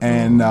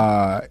 And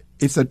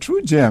it's a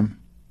true gem.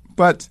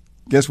 But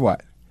guess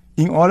what?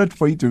 In order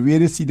for you to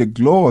really see the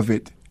glow of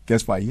it,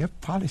 guess what? You have to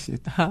polish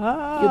it. You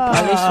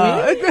polish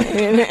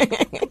me?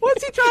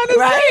 What's he trying to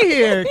say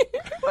here?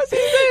 What's he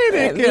saying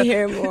here? Let me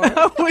hear more.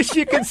 I wish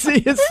you could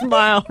see his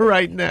smile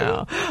right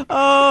now.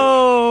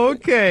 Oh,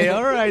 okay.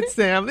 All right,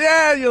 Sam.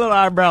 Yeah, your little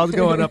eyebrows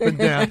going up and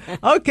down.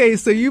 Okay,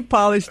 so you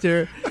polished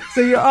her.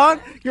 So you're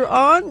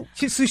on.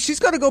 So she's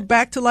going to go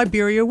back to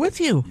Liberia with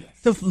you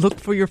to look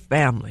for your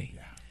family.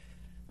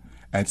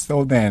 And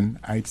so then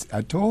I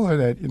told her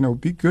that,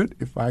 be good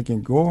if I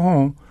can go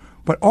home.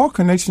 But all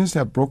connections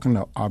have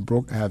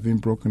have been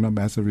broken up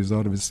as a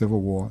result of the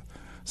Civil War.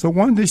 So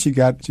one day she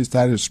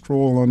started to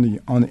stroll on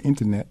the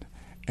internet,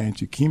 and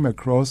she came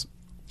across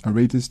a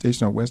radio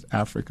station in West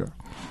Africa.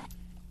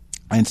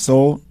 And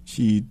so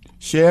she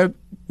shared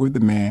with the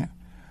man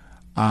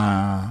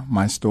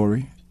my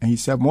story. And he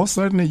said, most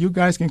certainly you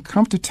guys can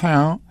come to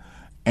town,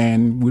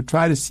 and we'll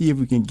try to see if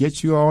we can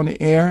get you on the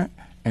air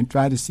and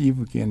try to see if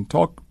we can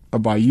talk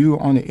about you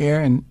on the air.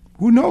 And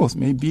who knows,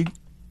 maybe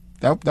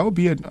that would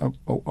be a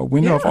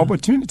window of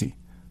opportunity.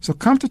 So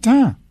come to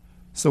town.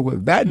 So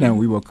with that, then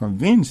we were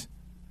convinced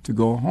to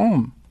go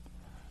home.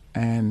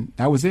 And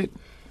that was it.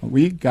 When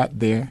we got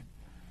there,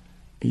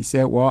 he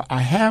said, well,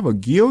 I have a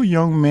Gil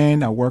young man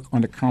that work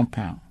on the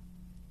compound,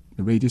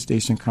 the radio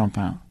station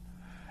compound.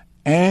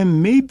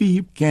 And maybe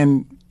he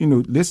can,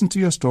 listen to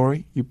your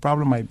story. He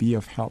probably might be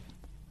of help.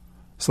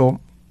 So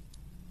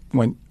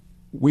when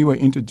we were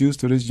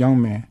introduced to this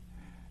young man,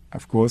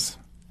 of course,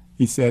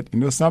 he said, you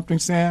know something,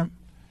 Sam?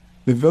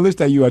 The village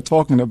that you are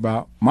talking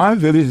about, my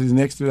village is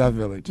next to that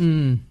village.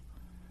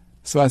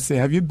 So I said,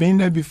 have you been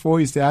there before?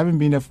 He said, I haven't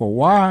been there for a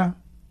while,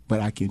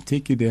 but I can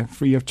take you there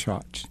free of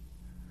charge.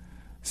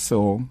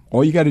 So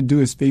all you got to do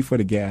is pay for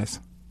the gas,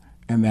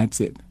 and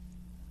that's it.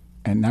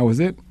 And that was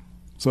it.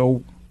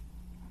 So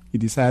he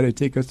decided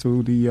to take us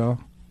to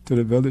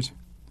the village,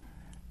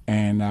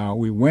 and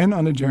we went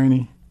on a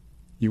journey.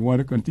 You want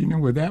to continue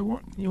with that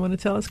one? You want to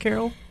tell us,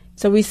 Carol?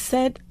 So we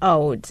set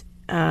out,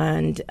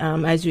 and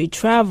as we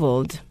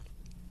traveled,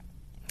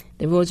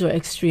 the roads were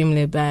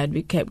extremely bad.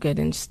 We kept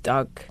getting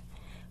stuck.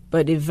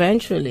 But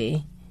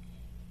eventually,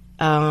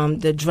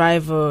 the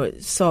driver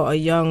saw a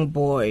young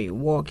boy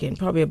walking,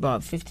 probably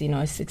about 15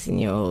 or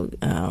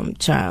 16-year-old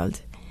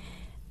child.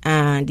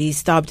 And he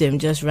stopped him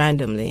just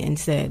randomly and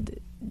said,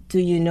 do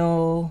you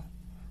know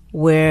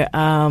where,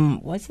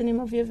 what's the name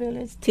of your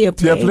village?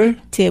 Teapley?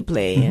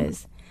 Teapley,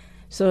 yes.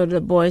 So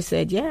the boy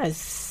said,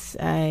 yes,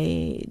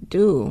 I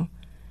do.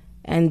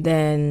 And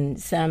then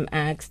Sam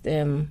asked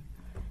him,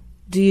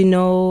 do you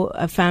know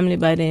a family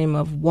by the name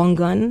of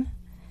Wangan?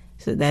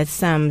 So that's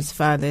Sam's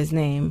father's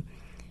name.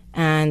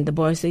 And the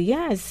boy said,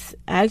 yes,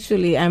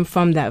 actually, I'm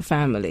from that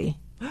family.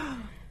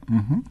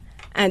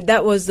 And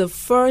that was the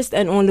first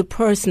and only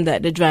person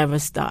that the driver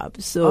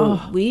stopped.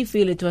 So we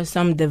feel it was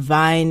some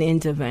divine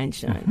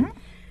intervention.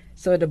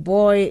 So the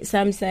boy,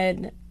 Sam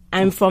said,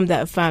 I'm from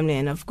that family.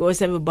 And of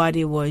course,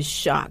 everybody was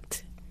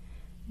shocked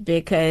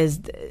because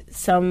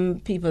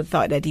some people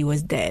thought that he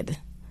was dead.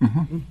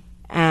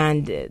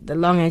 And the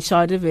long and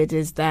short of it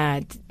is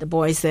that the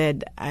boy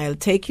said, I'll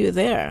take you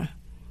there.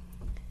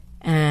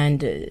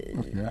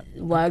 And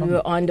while we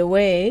were on the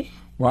way...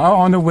 While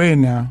on the way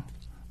now,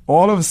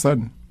 all of a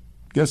sudden,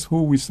 guess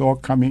who we saw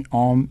coming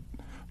on,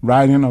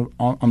 riding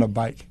on a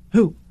bike?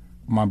 Who?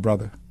 My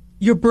brother.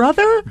 Your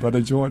brother?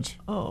 Brother George.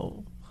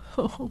 Oh.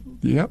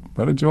 Yep,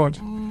 Brother George.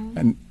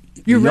 And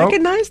you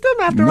recognized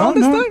him after all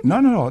this time?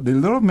 No. The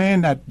little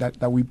man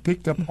that we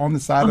picked up on the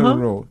side of the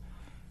road,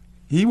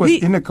 He was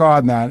in the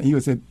car now. He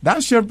was saying,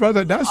 "That's your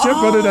brother. That's your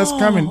brother that's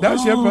coming.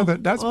 That's your brother."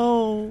 That's.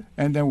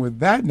 And then with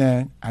that,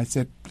 then I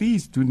said,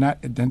 "Please do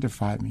not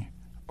identify me,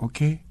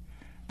 okay?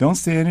 Don't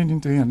say anything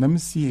to him. Let me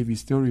see if he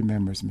still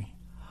remembers me."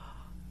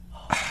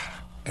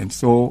 And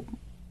so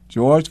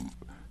George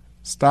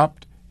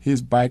stopped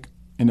his bike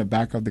in the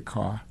back of the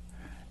car,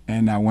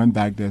 and I went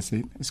back there and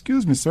said,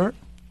 "Excuse me, sir.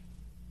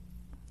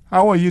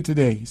 How are you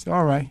today?" He said,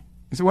 "All right."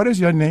 He said, "What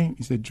is your name?"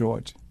 He said,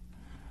 "George."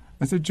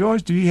 I said,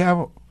 "George, do you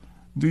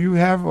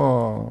have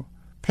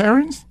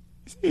parents?"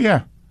 He said,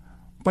 "Yeah,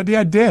 but they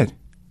are dead."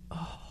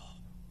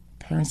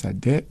 Parents are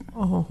dead?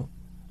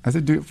 I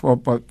said,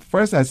 but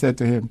first I said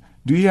to him,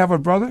 "Do you have a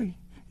brother?"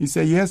 He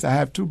said, "Yes, I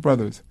have two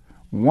brothers.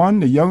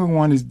 The younger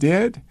one is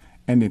dead,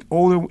 and the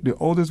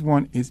oldest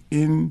one is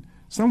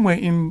somewhere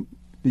in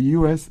the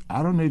U.S.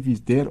 I don't know if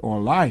he's dead or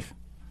alive."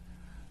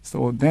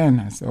 So then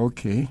I said,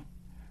 "Okay,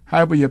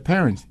 how about your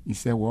parents?" He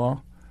said,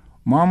 "Well,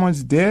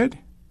 Mama's dead.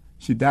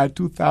 She died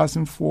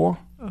 2004,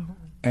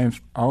 and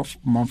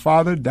my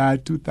father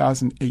died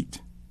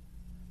 2008.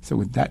 So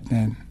with that,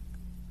 then,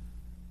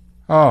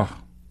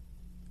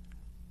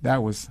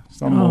 that was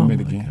some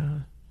moment again.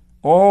 God.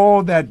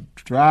 All that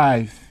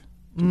drive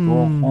to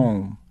go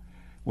home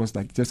was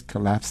like just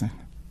collapsing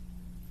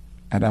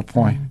at that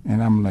point.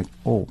 And I'm like,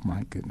 oh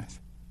my goodness.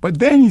 But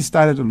then he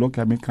started to look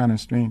at me kind of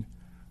strange.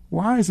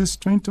 Why is this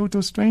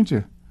total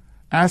stranger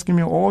asking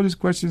me all these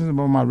questions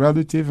about my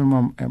relative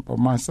and about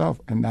myself,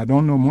 and I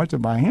don't know much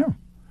about him?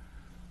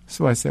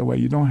 So I said, well,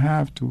 you don't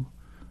have to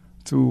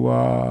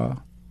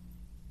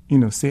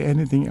say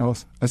anything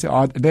else. I said,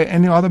 are there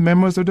any other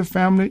members of the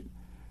family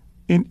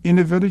in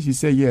the village? He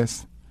said,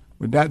 yes.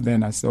 With that,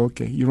 then I said,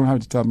 okay, you don't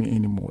have to tell me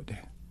anymore then.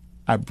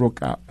 I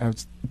broke out.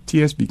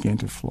 Tears began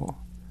to flow.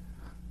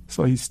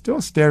 So he's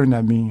still staring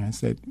at me. I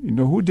said, you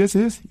know who this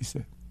is? He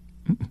said,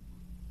 mm-mm.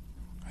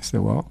 I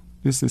said, well,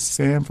 this is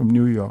Sam from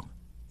New York.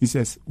 He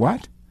says,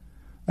 what?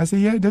 I said,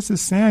 yeah, this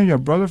is Sam, your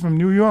brother from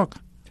New York.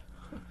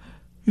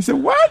 He said,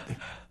 what?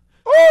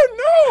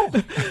 Oh,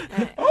 no!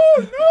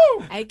 Oh,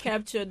 no! I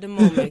captured the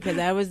moment because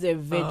I was there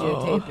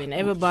videotaping.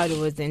 Everybody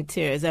was in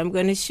tears. I'm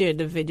going to share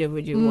the video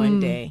with you one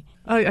day.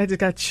 I just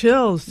got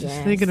chills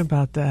just thinking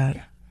about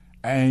that.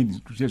 And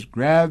he just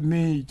grabbed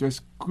me.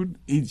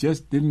 He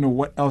just didn't know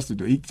what else to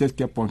do. He just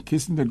kept on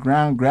kissing the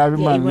ground,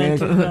 grabbing my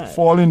legs,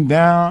 falling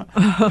down.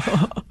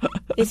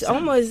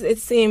 It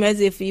seemed as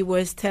if he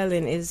was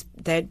telling his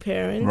dead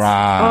parents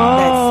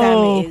that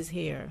Sammy is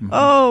here. Mm-hmm.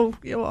 Oh,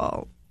 you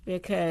all.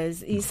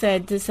 Because he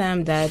said to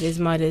Sam that his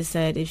mother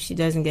said if she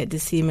doesn't get to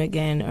see him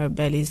again, her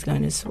belly's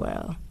going to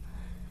swell.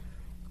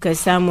 Because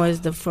Sam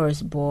was the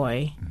first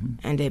boy,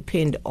 and they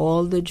pinned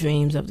all the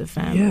dreams of the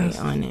family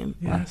on him.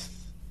 Yes.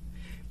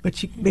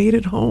 But you made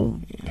it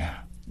home. Yeah.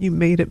 You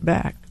made it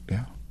back.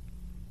 Yeah.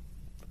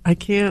 I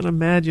can't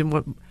imagine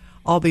what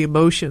all the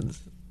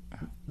emotions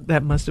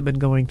that must have been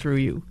going through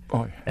you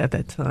at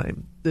that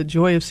time. The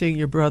joy of seeing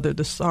your brother,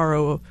 the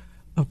sorrow,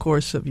 of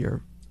course, of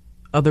your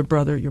other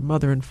brother, your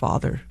mother and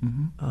father.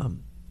 Mm-hmm.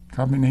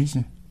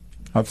 Combination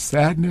of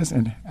sadness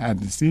and at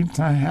the same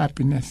time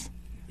happiness.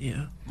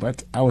 Yeah.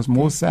 But I was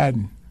more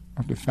saddened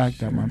of the fact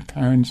that my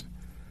parents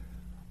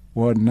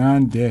were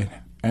non-dead.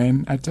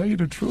 And I tell you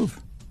the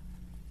truth,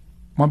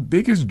 my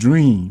biggest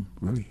dream,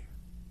 really,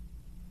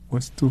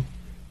 was to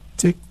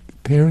take the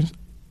parents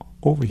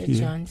over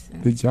here,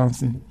 the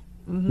Johnson,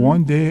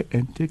 one day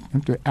and take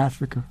them to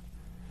Africa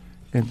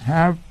and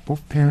have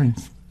both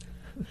parents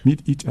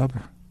meet each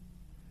other.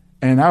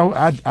 And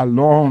I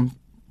longed,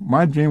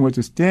 my dream was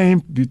to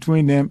stand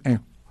between them and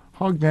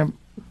hug them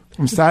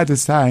from side to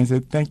side and say,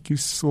 thank you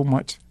so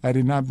much. Had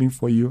it not been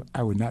for you,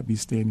 I would not be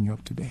standing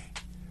up today.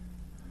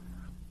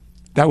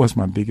 That was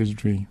my biggest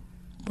dream.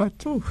 But,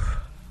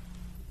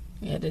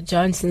 yeah, the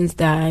Johnsons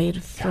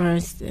died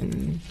first.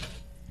 And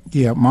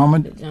Mama,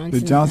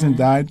 the Johnson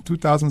died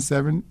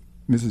 2007.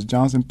 Mrs.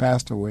 Johnson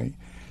passed away.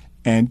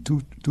 And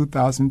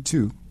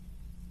 2002,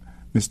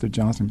 Mr.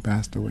 Johnson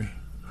passed away.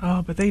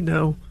 Oh, but they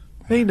know.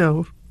 They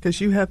know, because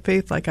you have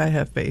faith like I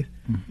have faith.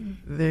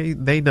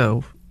 Mm-hmm. They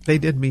know. They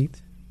did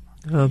meet.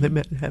 They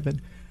met in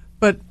heaven.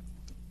 But,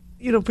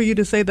 for you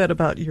to say that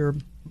about your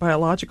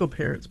biological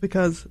parents,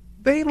 because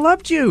they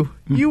loved you.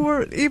 Mm-hmm. You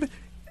were even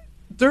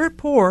dirt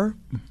poor,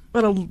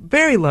 but a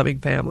very loving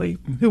family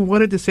who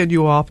wanted to send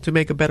you off to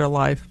make a better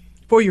life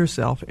for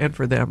yourself and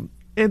for them.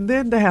 And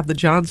then to have the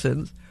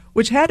Johnsons,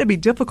 which had to be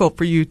difficult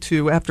for you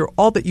to, after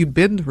all that you've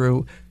been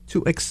through,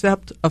 to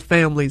accept a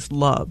family's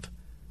love,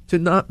 to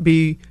not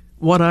be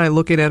one eye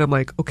looking at him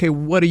like, okay,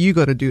 what are you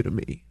going to do to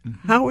me?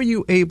 Mm-hmm. How are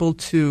you able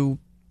to,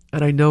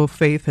 and I know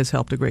faith has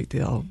helped a great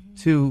deal,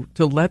 to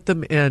let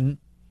them in,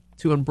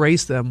 to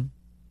embrace them,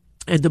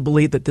 and to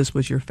believe that this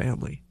was your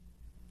family?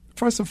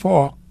 First of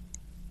all,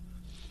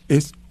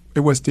 it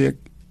was their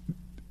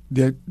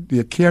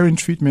caring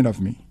treatment of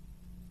me,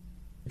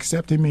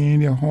 accepting me in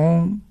their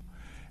home,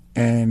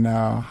 and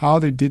how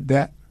they did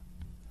that.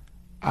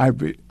 I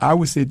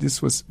would say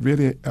this was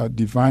really a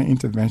divine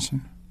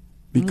intervention.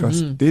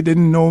 Because they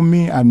didn't know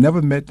me. I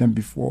never met them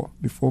before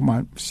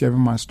sharing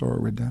my story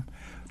with them.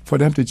 For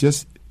them to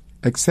just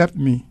accept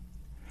me.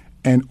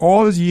 And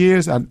all those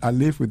years I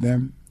lived with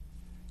them,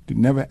 they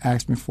never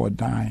asked me for a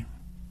dime.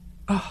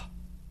 Oh.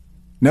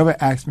 Never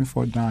asked me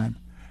for a dime.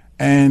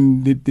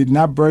 And they did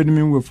not burden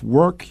me with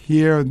work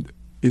here.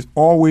 I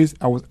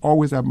was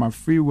always at my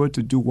free will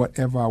to do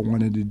whatever I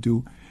wanted to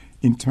do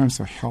in terms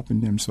of helping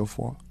them, so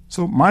forth.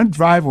 So my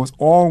drive was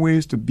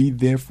always to be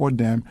there for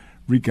them,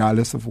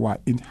 regardless of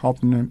what, in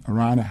helping them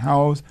around the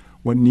house,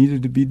 what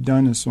needed to be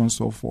done, and so on and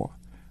so forth.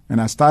 When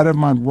I started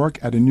my work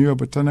at the New York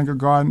Botanical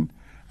Garden,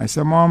 I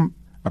said, Mom,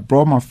 I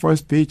brought my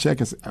first paycheck.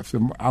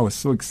 I was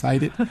so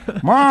excited.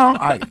 Mom,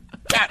 I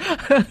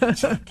got a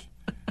check.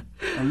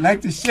 I'd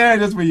like to share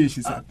this with you.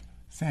 She said,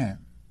 Sam,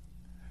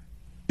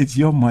 it's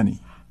your money.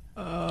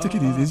 Take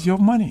it easy. It's your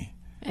money.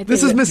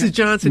 This is Mrs.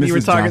 Johnson. You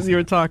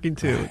were talking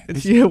to. Right.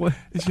 It's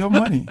your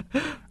money.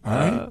 All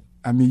right.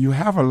 I mean, you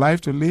have a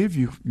life to live.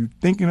 You're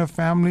thinking of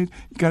family.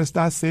 You got to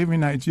start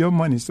saving now. It's your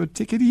money. So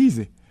take it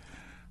easy.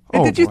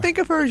 And did you think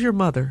of her as your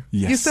mother?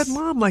 Yes. You said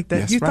mom like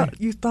that. Yes,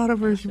 you thought of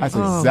her as your mom.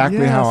 That's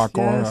exactly how I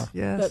call her.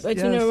 Yes, but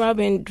you know,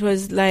 Robin, it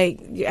was like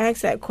you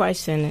asked that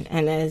question,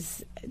 and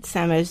as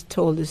Sam has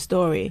told the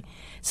story,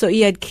 so he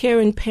had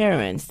caring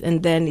parents,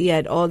 and then he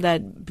had all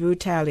that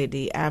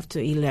brutality after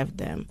he left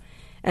them.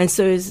 And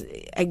so,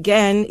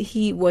 again,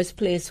 he was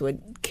placed with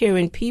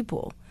caring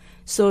people.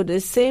 So the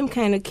same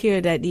kind of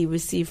care that he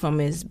received from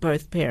his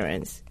birth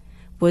parents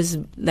was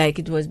like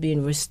it was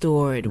being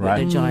restored with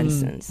the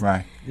Johnsons.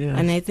 Right. Yes.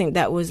 And I think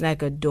that was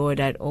like a door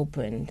that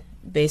opened,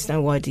 based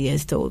on what he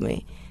has told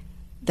me,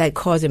 that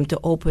caused him to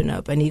open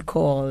up. And he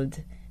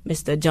called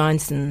Mr.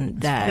 Johnson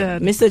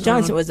Dad. Mr.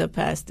 Johnson was a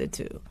pastor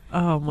too.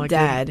 Oh, my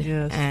Dad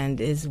goodness. Yes. and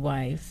his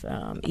wife,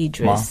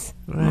 Idris.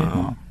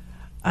 Mom.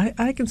 Right.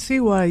 I can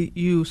see why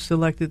you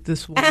selected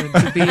this woman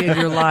to be in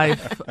your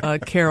life,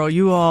 Carol.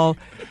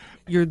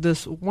 You're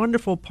this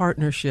wonderful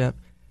partnership.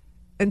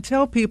 And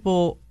tell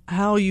people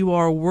how you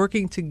are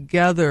working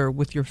together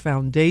with your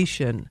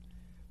foundation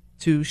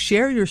to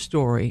share your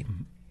story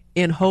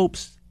in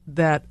hopes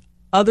that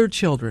other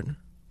children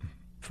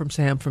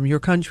from your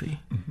country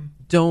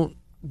don't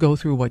go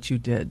through what you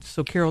did.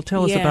 So, Carol,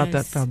 tell us about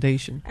that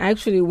foundation.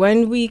 Actually,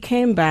 when we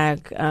came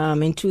back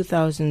in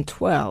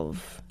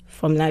 2012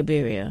 from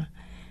Liberia,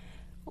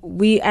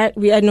 we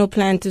had no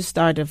plan to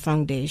start a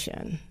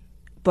foundation.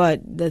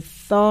 But the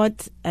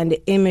thought and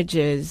the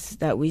images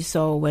that we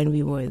saw when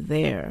we were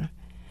there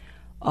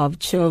of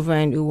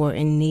children who were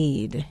in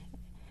need,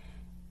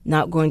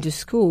 not going to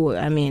school,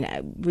 I mean,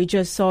 we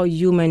just saw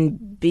human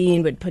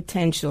being with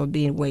potential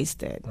being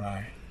wasted.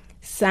 Right.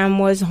 Sam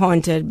was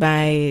haunted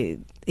by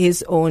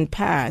his own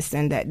past,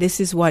 and that this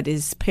is what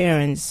his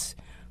parents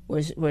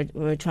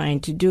were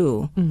trying to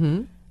do.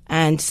 Mm-hmm.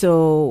 And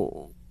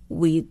so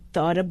we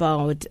thought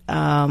about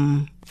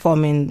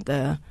forming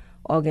the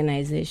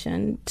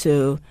organization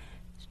to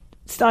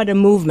start a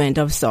movement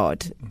of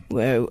sort,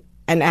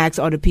 and ask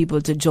other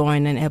people to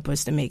join and help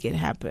us to make it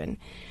happen.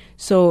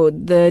 So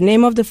the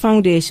name of the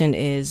foundation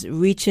is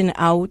Reaching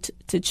Out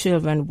to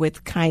Children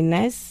with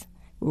Kindness,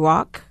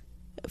 ROCK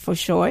for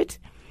short.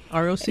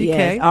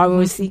 R-O-C-K. Yes,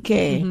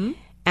 R-O-C-K. Mm-hmm.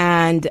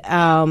 And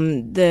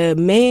the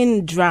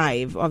main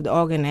drive of the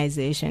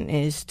organization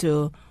is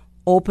to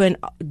open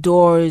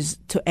doors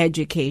to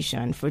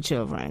education for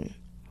children.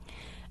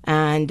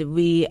 And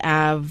we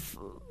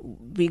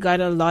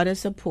got a lot of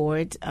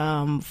support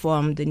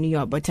from the New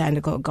York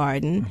Botanical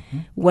Garden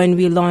when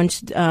we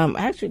launched.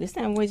 Actually,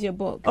 Sam, where's your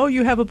book? Oh,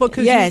 you have a book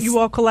because yes. you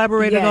all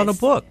collaborated on a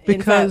book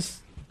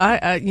because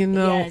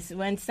Yes,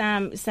 when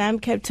Sam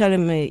kept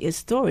telling me his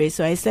story,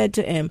 so I said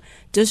to him,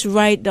 just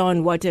write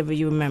down whatever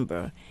you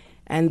remember.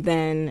 And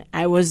then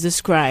I was the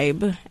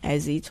scribe,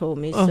 as he told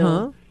me.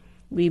 So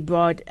we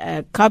brought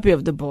a copy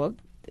of the book.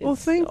 Well,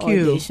 thank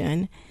you.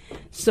 you.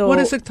 So what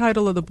is the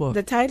title of the book?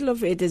 The title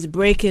of it is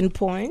Breaking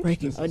Point.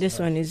 This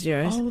one is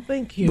yours. Oh,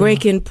 thank you.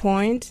 Breaking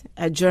Point,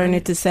 A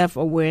Journey to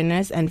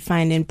Self-Awareness and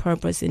Finding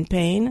Purpose in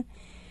Pain.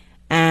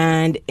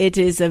 And it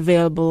is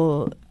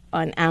available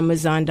on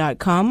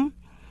Amazon.com.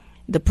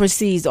 The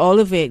proceeds, all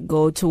of it,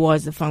 go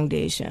towards the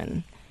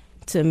foundation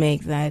to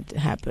make that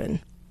happen.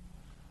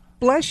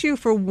 Bless you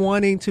for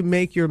wanting to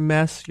make your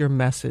mess your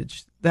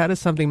message. That is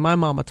something my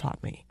mama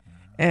taught me.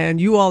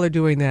 And you all are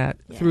doing that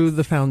through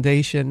the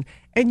foundation.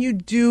 And you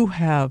do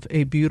have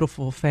a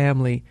beautiful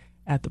family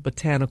at the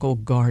Botanical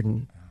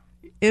Garden.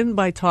 End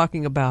by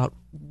talking about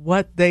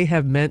what they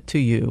have meant to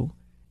you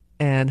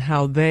and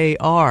how they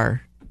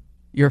are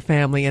your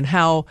family and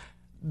how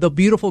the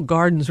beautiful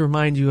gardens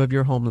remind you of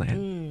your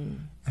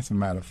homeland. As a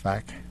matter of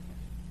fact,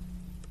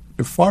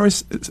 the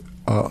forest,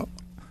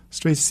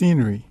 straight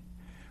scenery,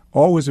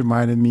 always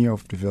reminded me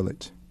of the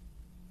village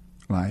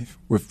life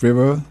with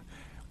river,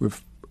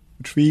 with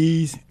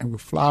trees, and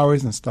with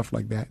flowers and stuff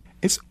like that.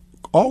 It's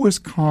always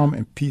calm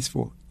and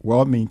peaceful,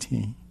 well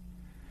maintained.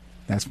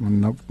 That's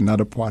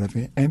another part of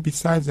it. And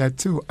besides that,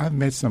 too, I've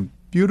met some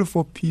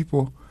beautiful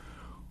people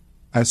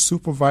as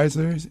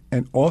supervisors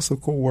and also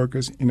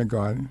co-workers in the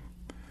garden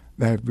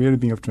that have really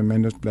been of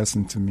tremendous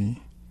blessing to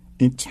me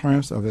in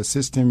terms of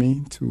assisting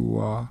me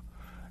to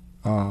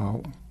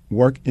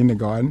work in the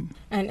garden.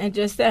 And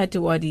just to add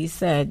to what he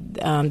said,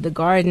 the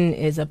garden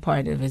is a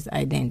part of his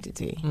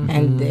identity,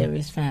 and there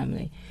is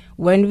family.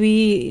 When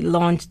we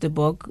launched the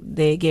book,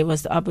 they gave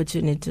us the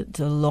opportunity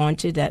to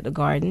launch it at the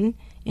garden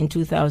in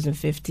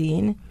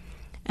 2015.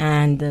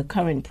 And the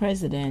current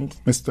president,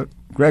 Mr.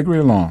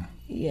 Gregory Long.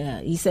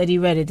 Yeah, he said he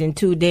read it in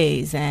 2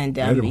 days, and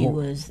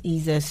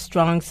he's a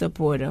strong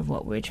supporter of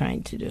what we're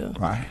trying to do.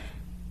 Right.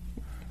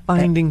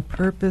 Finding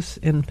purpose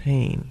in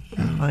pain.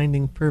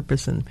 Finding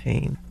purpose in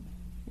pain.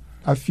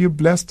 I feel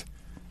blessed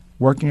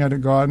working at the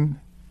garden,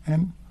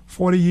 and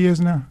 40 years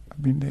now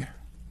I've been there.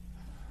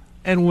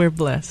 And we're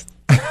blessed.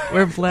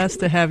 We're blessed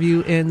to have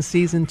you in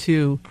season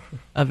 2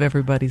 of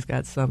Everybody's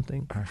Got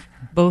Something.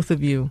 Both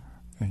of you.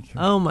 Thank you.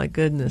 Oh, my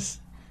goodness.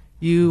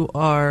 You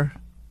are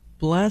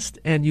blessed,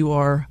 and you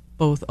are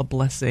both a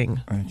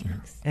blessing. Thank you.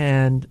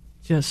 And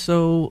just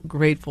so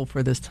grateful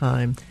for this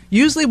time.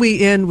 Usually we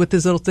end with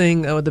this little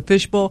thing with the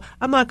fishbowl.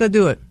 I'm not going to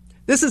do it.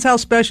 This is how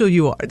special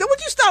you are. Would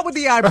you stop with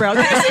the eyebrows?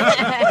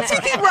 Let's see,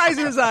 keep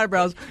rising his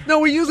eyebrows. No,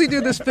 we usually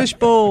do this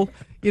fishbowl,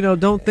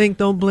 don't think,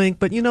 don't blink.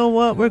 But you know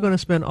what? We're going to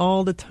spend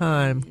all the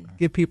time,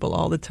 give people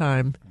all the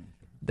time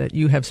that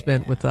you have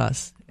spent with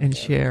us and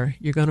share.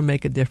 You're going to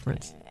make a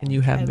difference, and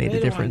you have made a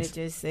difference. I want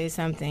to just say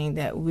something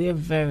that we're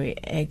very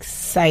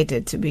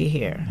excited to be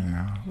here.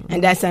 Yeah.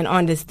 And that's an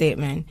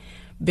understatement,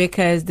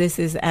 because this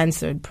is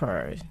answered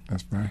prayer.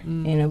 That's right.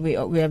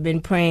 We have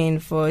been praying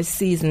for a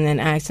season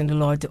and asking the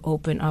Lord to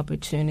open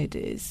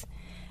opportunities.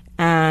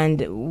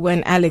 And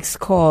when Alex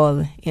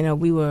called,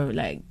 we were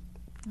like,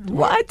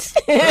 what?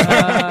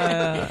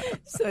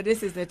 So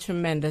this is a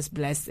tremendous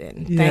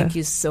blessing. Yeah. Thank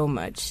you so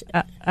much.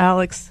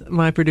 Alex,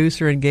 my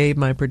producer, and Gabe,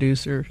 my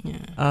producer,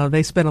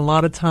 they spent a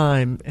lot of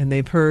time, and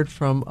they've heard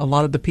from a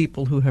lot of the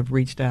people who have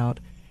reached out.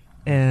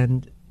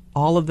 And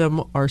all of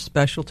them are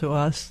special to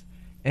us.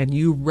 And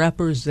you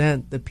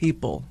represent the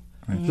people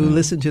who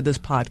listen to this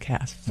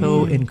podcast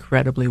so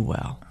incredibly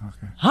well.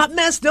 Okay. Hot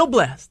mess, still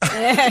blessed.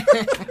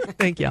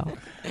 Thank y'all.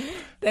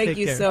 Thank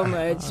you so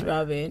much,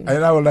 Robin.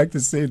 And I would like to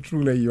say,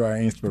 truly, you are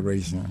an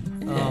inspiration.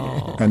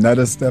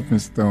 Another stepping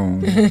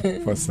stone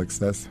for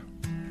success.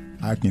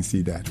 I can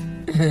see that.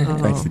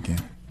 Thanks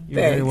again.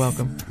 You're very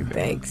welcome.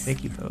 Thanks.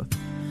 Thank you both.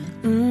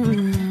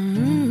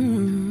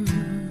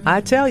 I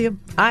tell you,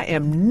 I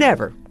am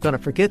never going to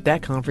forget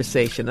that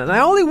conversation. And I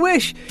only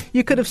wish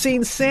you could have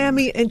seen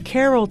Sammy and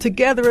Carol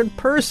together in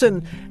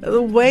person. The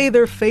way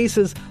their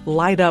faces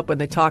light up when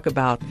they talk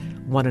about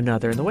one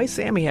another, and the way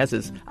Sammy has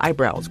his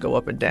eyebrows go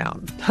up and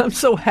down. I'm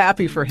so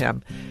happy for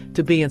him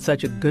to be in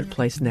such a good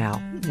place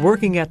now,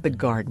 working at the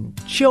garden,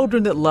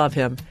 children that love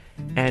him,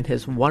 and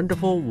his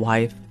wonderful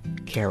wife,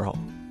 Carol.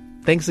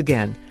 Thanks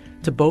again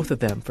to both of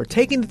them for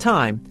taking the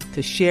time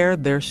to share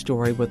their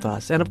story with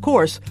us. And of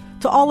course,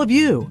 to all of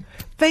you,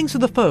 thanks to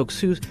the folks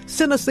who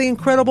sent us the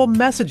incredible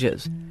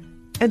messages,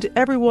 and to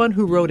everyone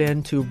who wrote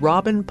in to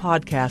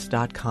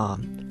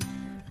robinpodcast.com.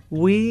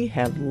 We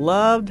have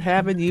loved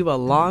having you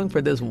along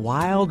for this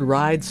wild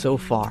ride so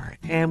far,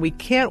 and we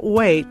can't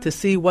wait to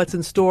see what's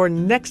in store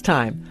next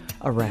time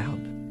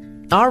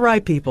around. All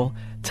right, people,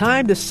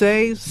 time to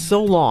say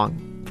so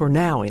long, for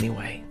now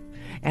anyway.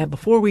 And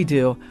before we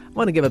do, I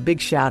want to give a big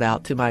shout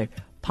out to my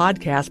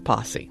podcast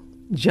posse,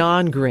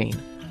 John Green,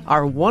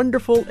 our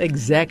wonderful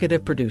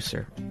executive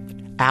producer,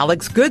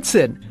 Alex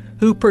Goodson,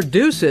 who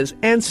produces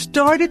and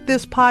started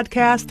this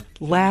podcast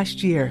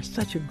last year.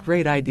 Such a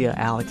great idea,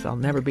 Alex. I'll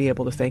never be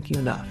able to thank you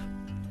enough.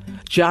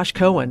 Josh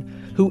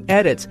Cohen, who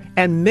edits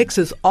and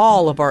mixes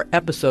all of our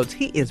episodes.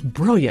 He is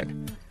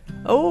brilliant.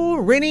 Oh,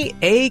 Rennie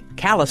A.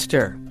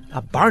 Callister,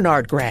 a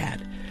Barnard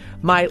grad.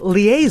 My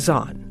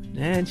liaison,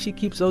 and she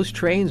keeps those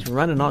trains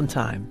running on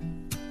time.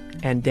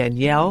 And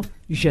Danielle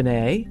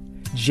Genet,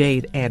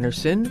 Jade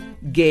Anderson,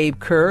 Gabe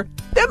Kerr.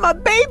 They're my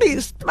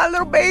babies, my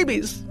little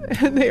babies.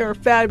 And they are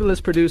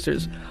fabulous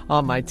producers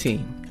on my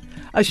team.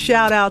 A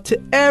shout out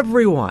to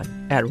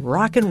everyone at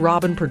Rockin'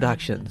 Robin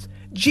Productions,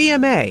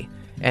 GMA,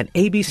 and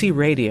ABC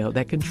Radio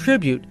that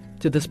contribute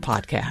to this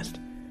podcast.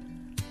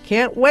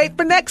 Can't wait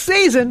for next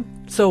season.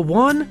 So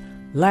one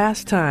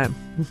last time.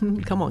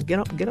 Come on, get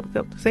up.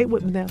 Say it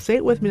with me now. Say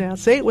it with me now.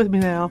 Say it with me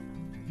now.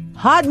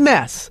 Hot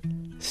mess,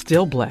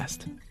 still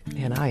blessed.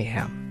 And I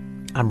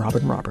am. I'm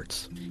Robin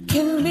Roberts.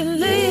 Can we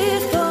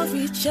live for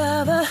each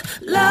other,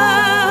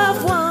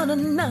 love one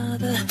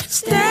another,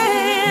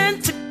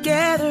 stand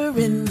together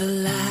in the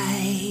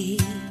light?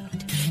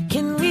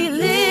 Can we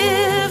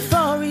live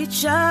for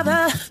each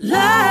other,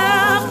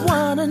 love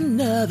one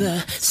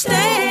another,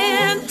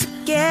 stand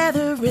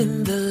together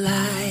in the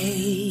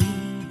light?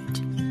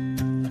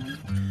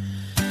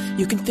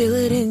 You can feel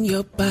it in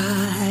your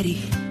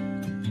body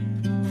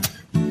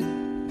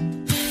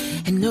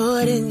and know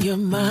it in your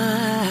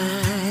mind.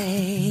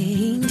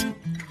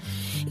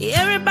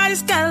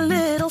 Everybody's got a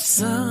little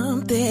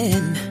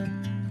something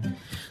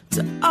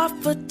to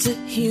offer to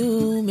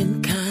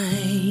humankind.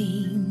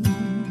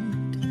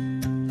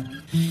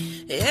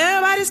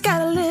 Everybody's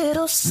got a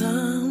little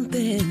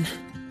something,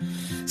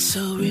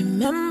 so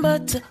remember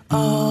to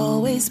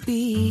always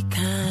be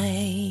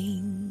kind.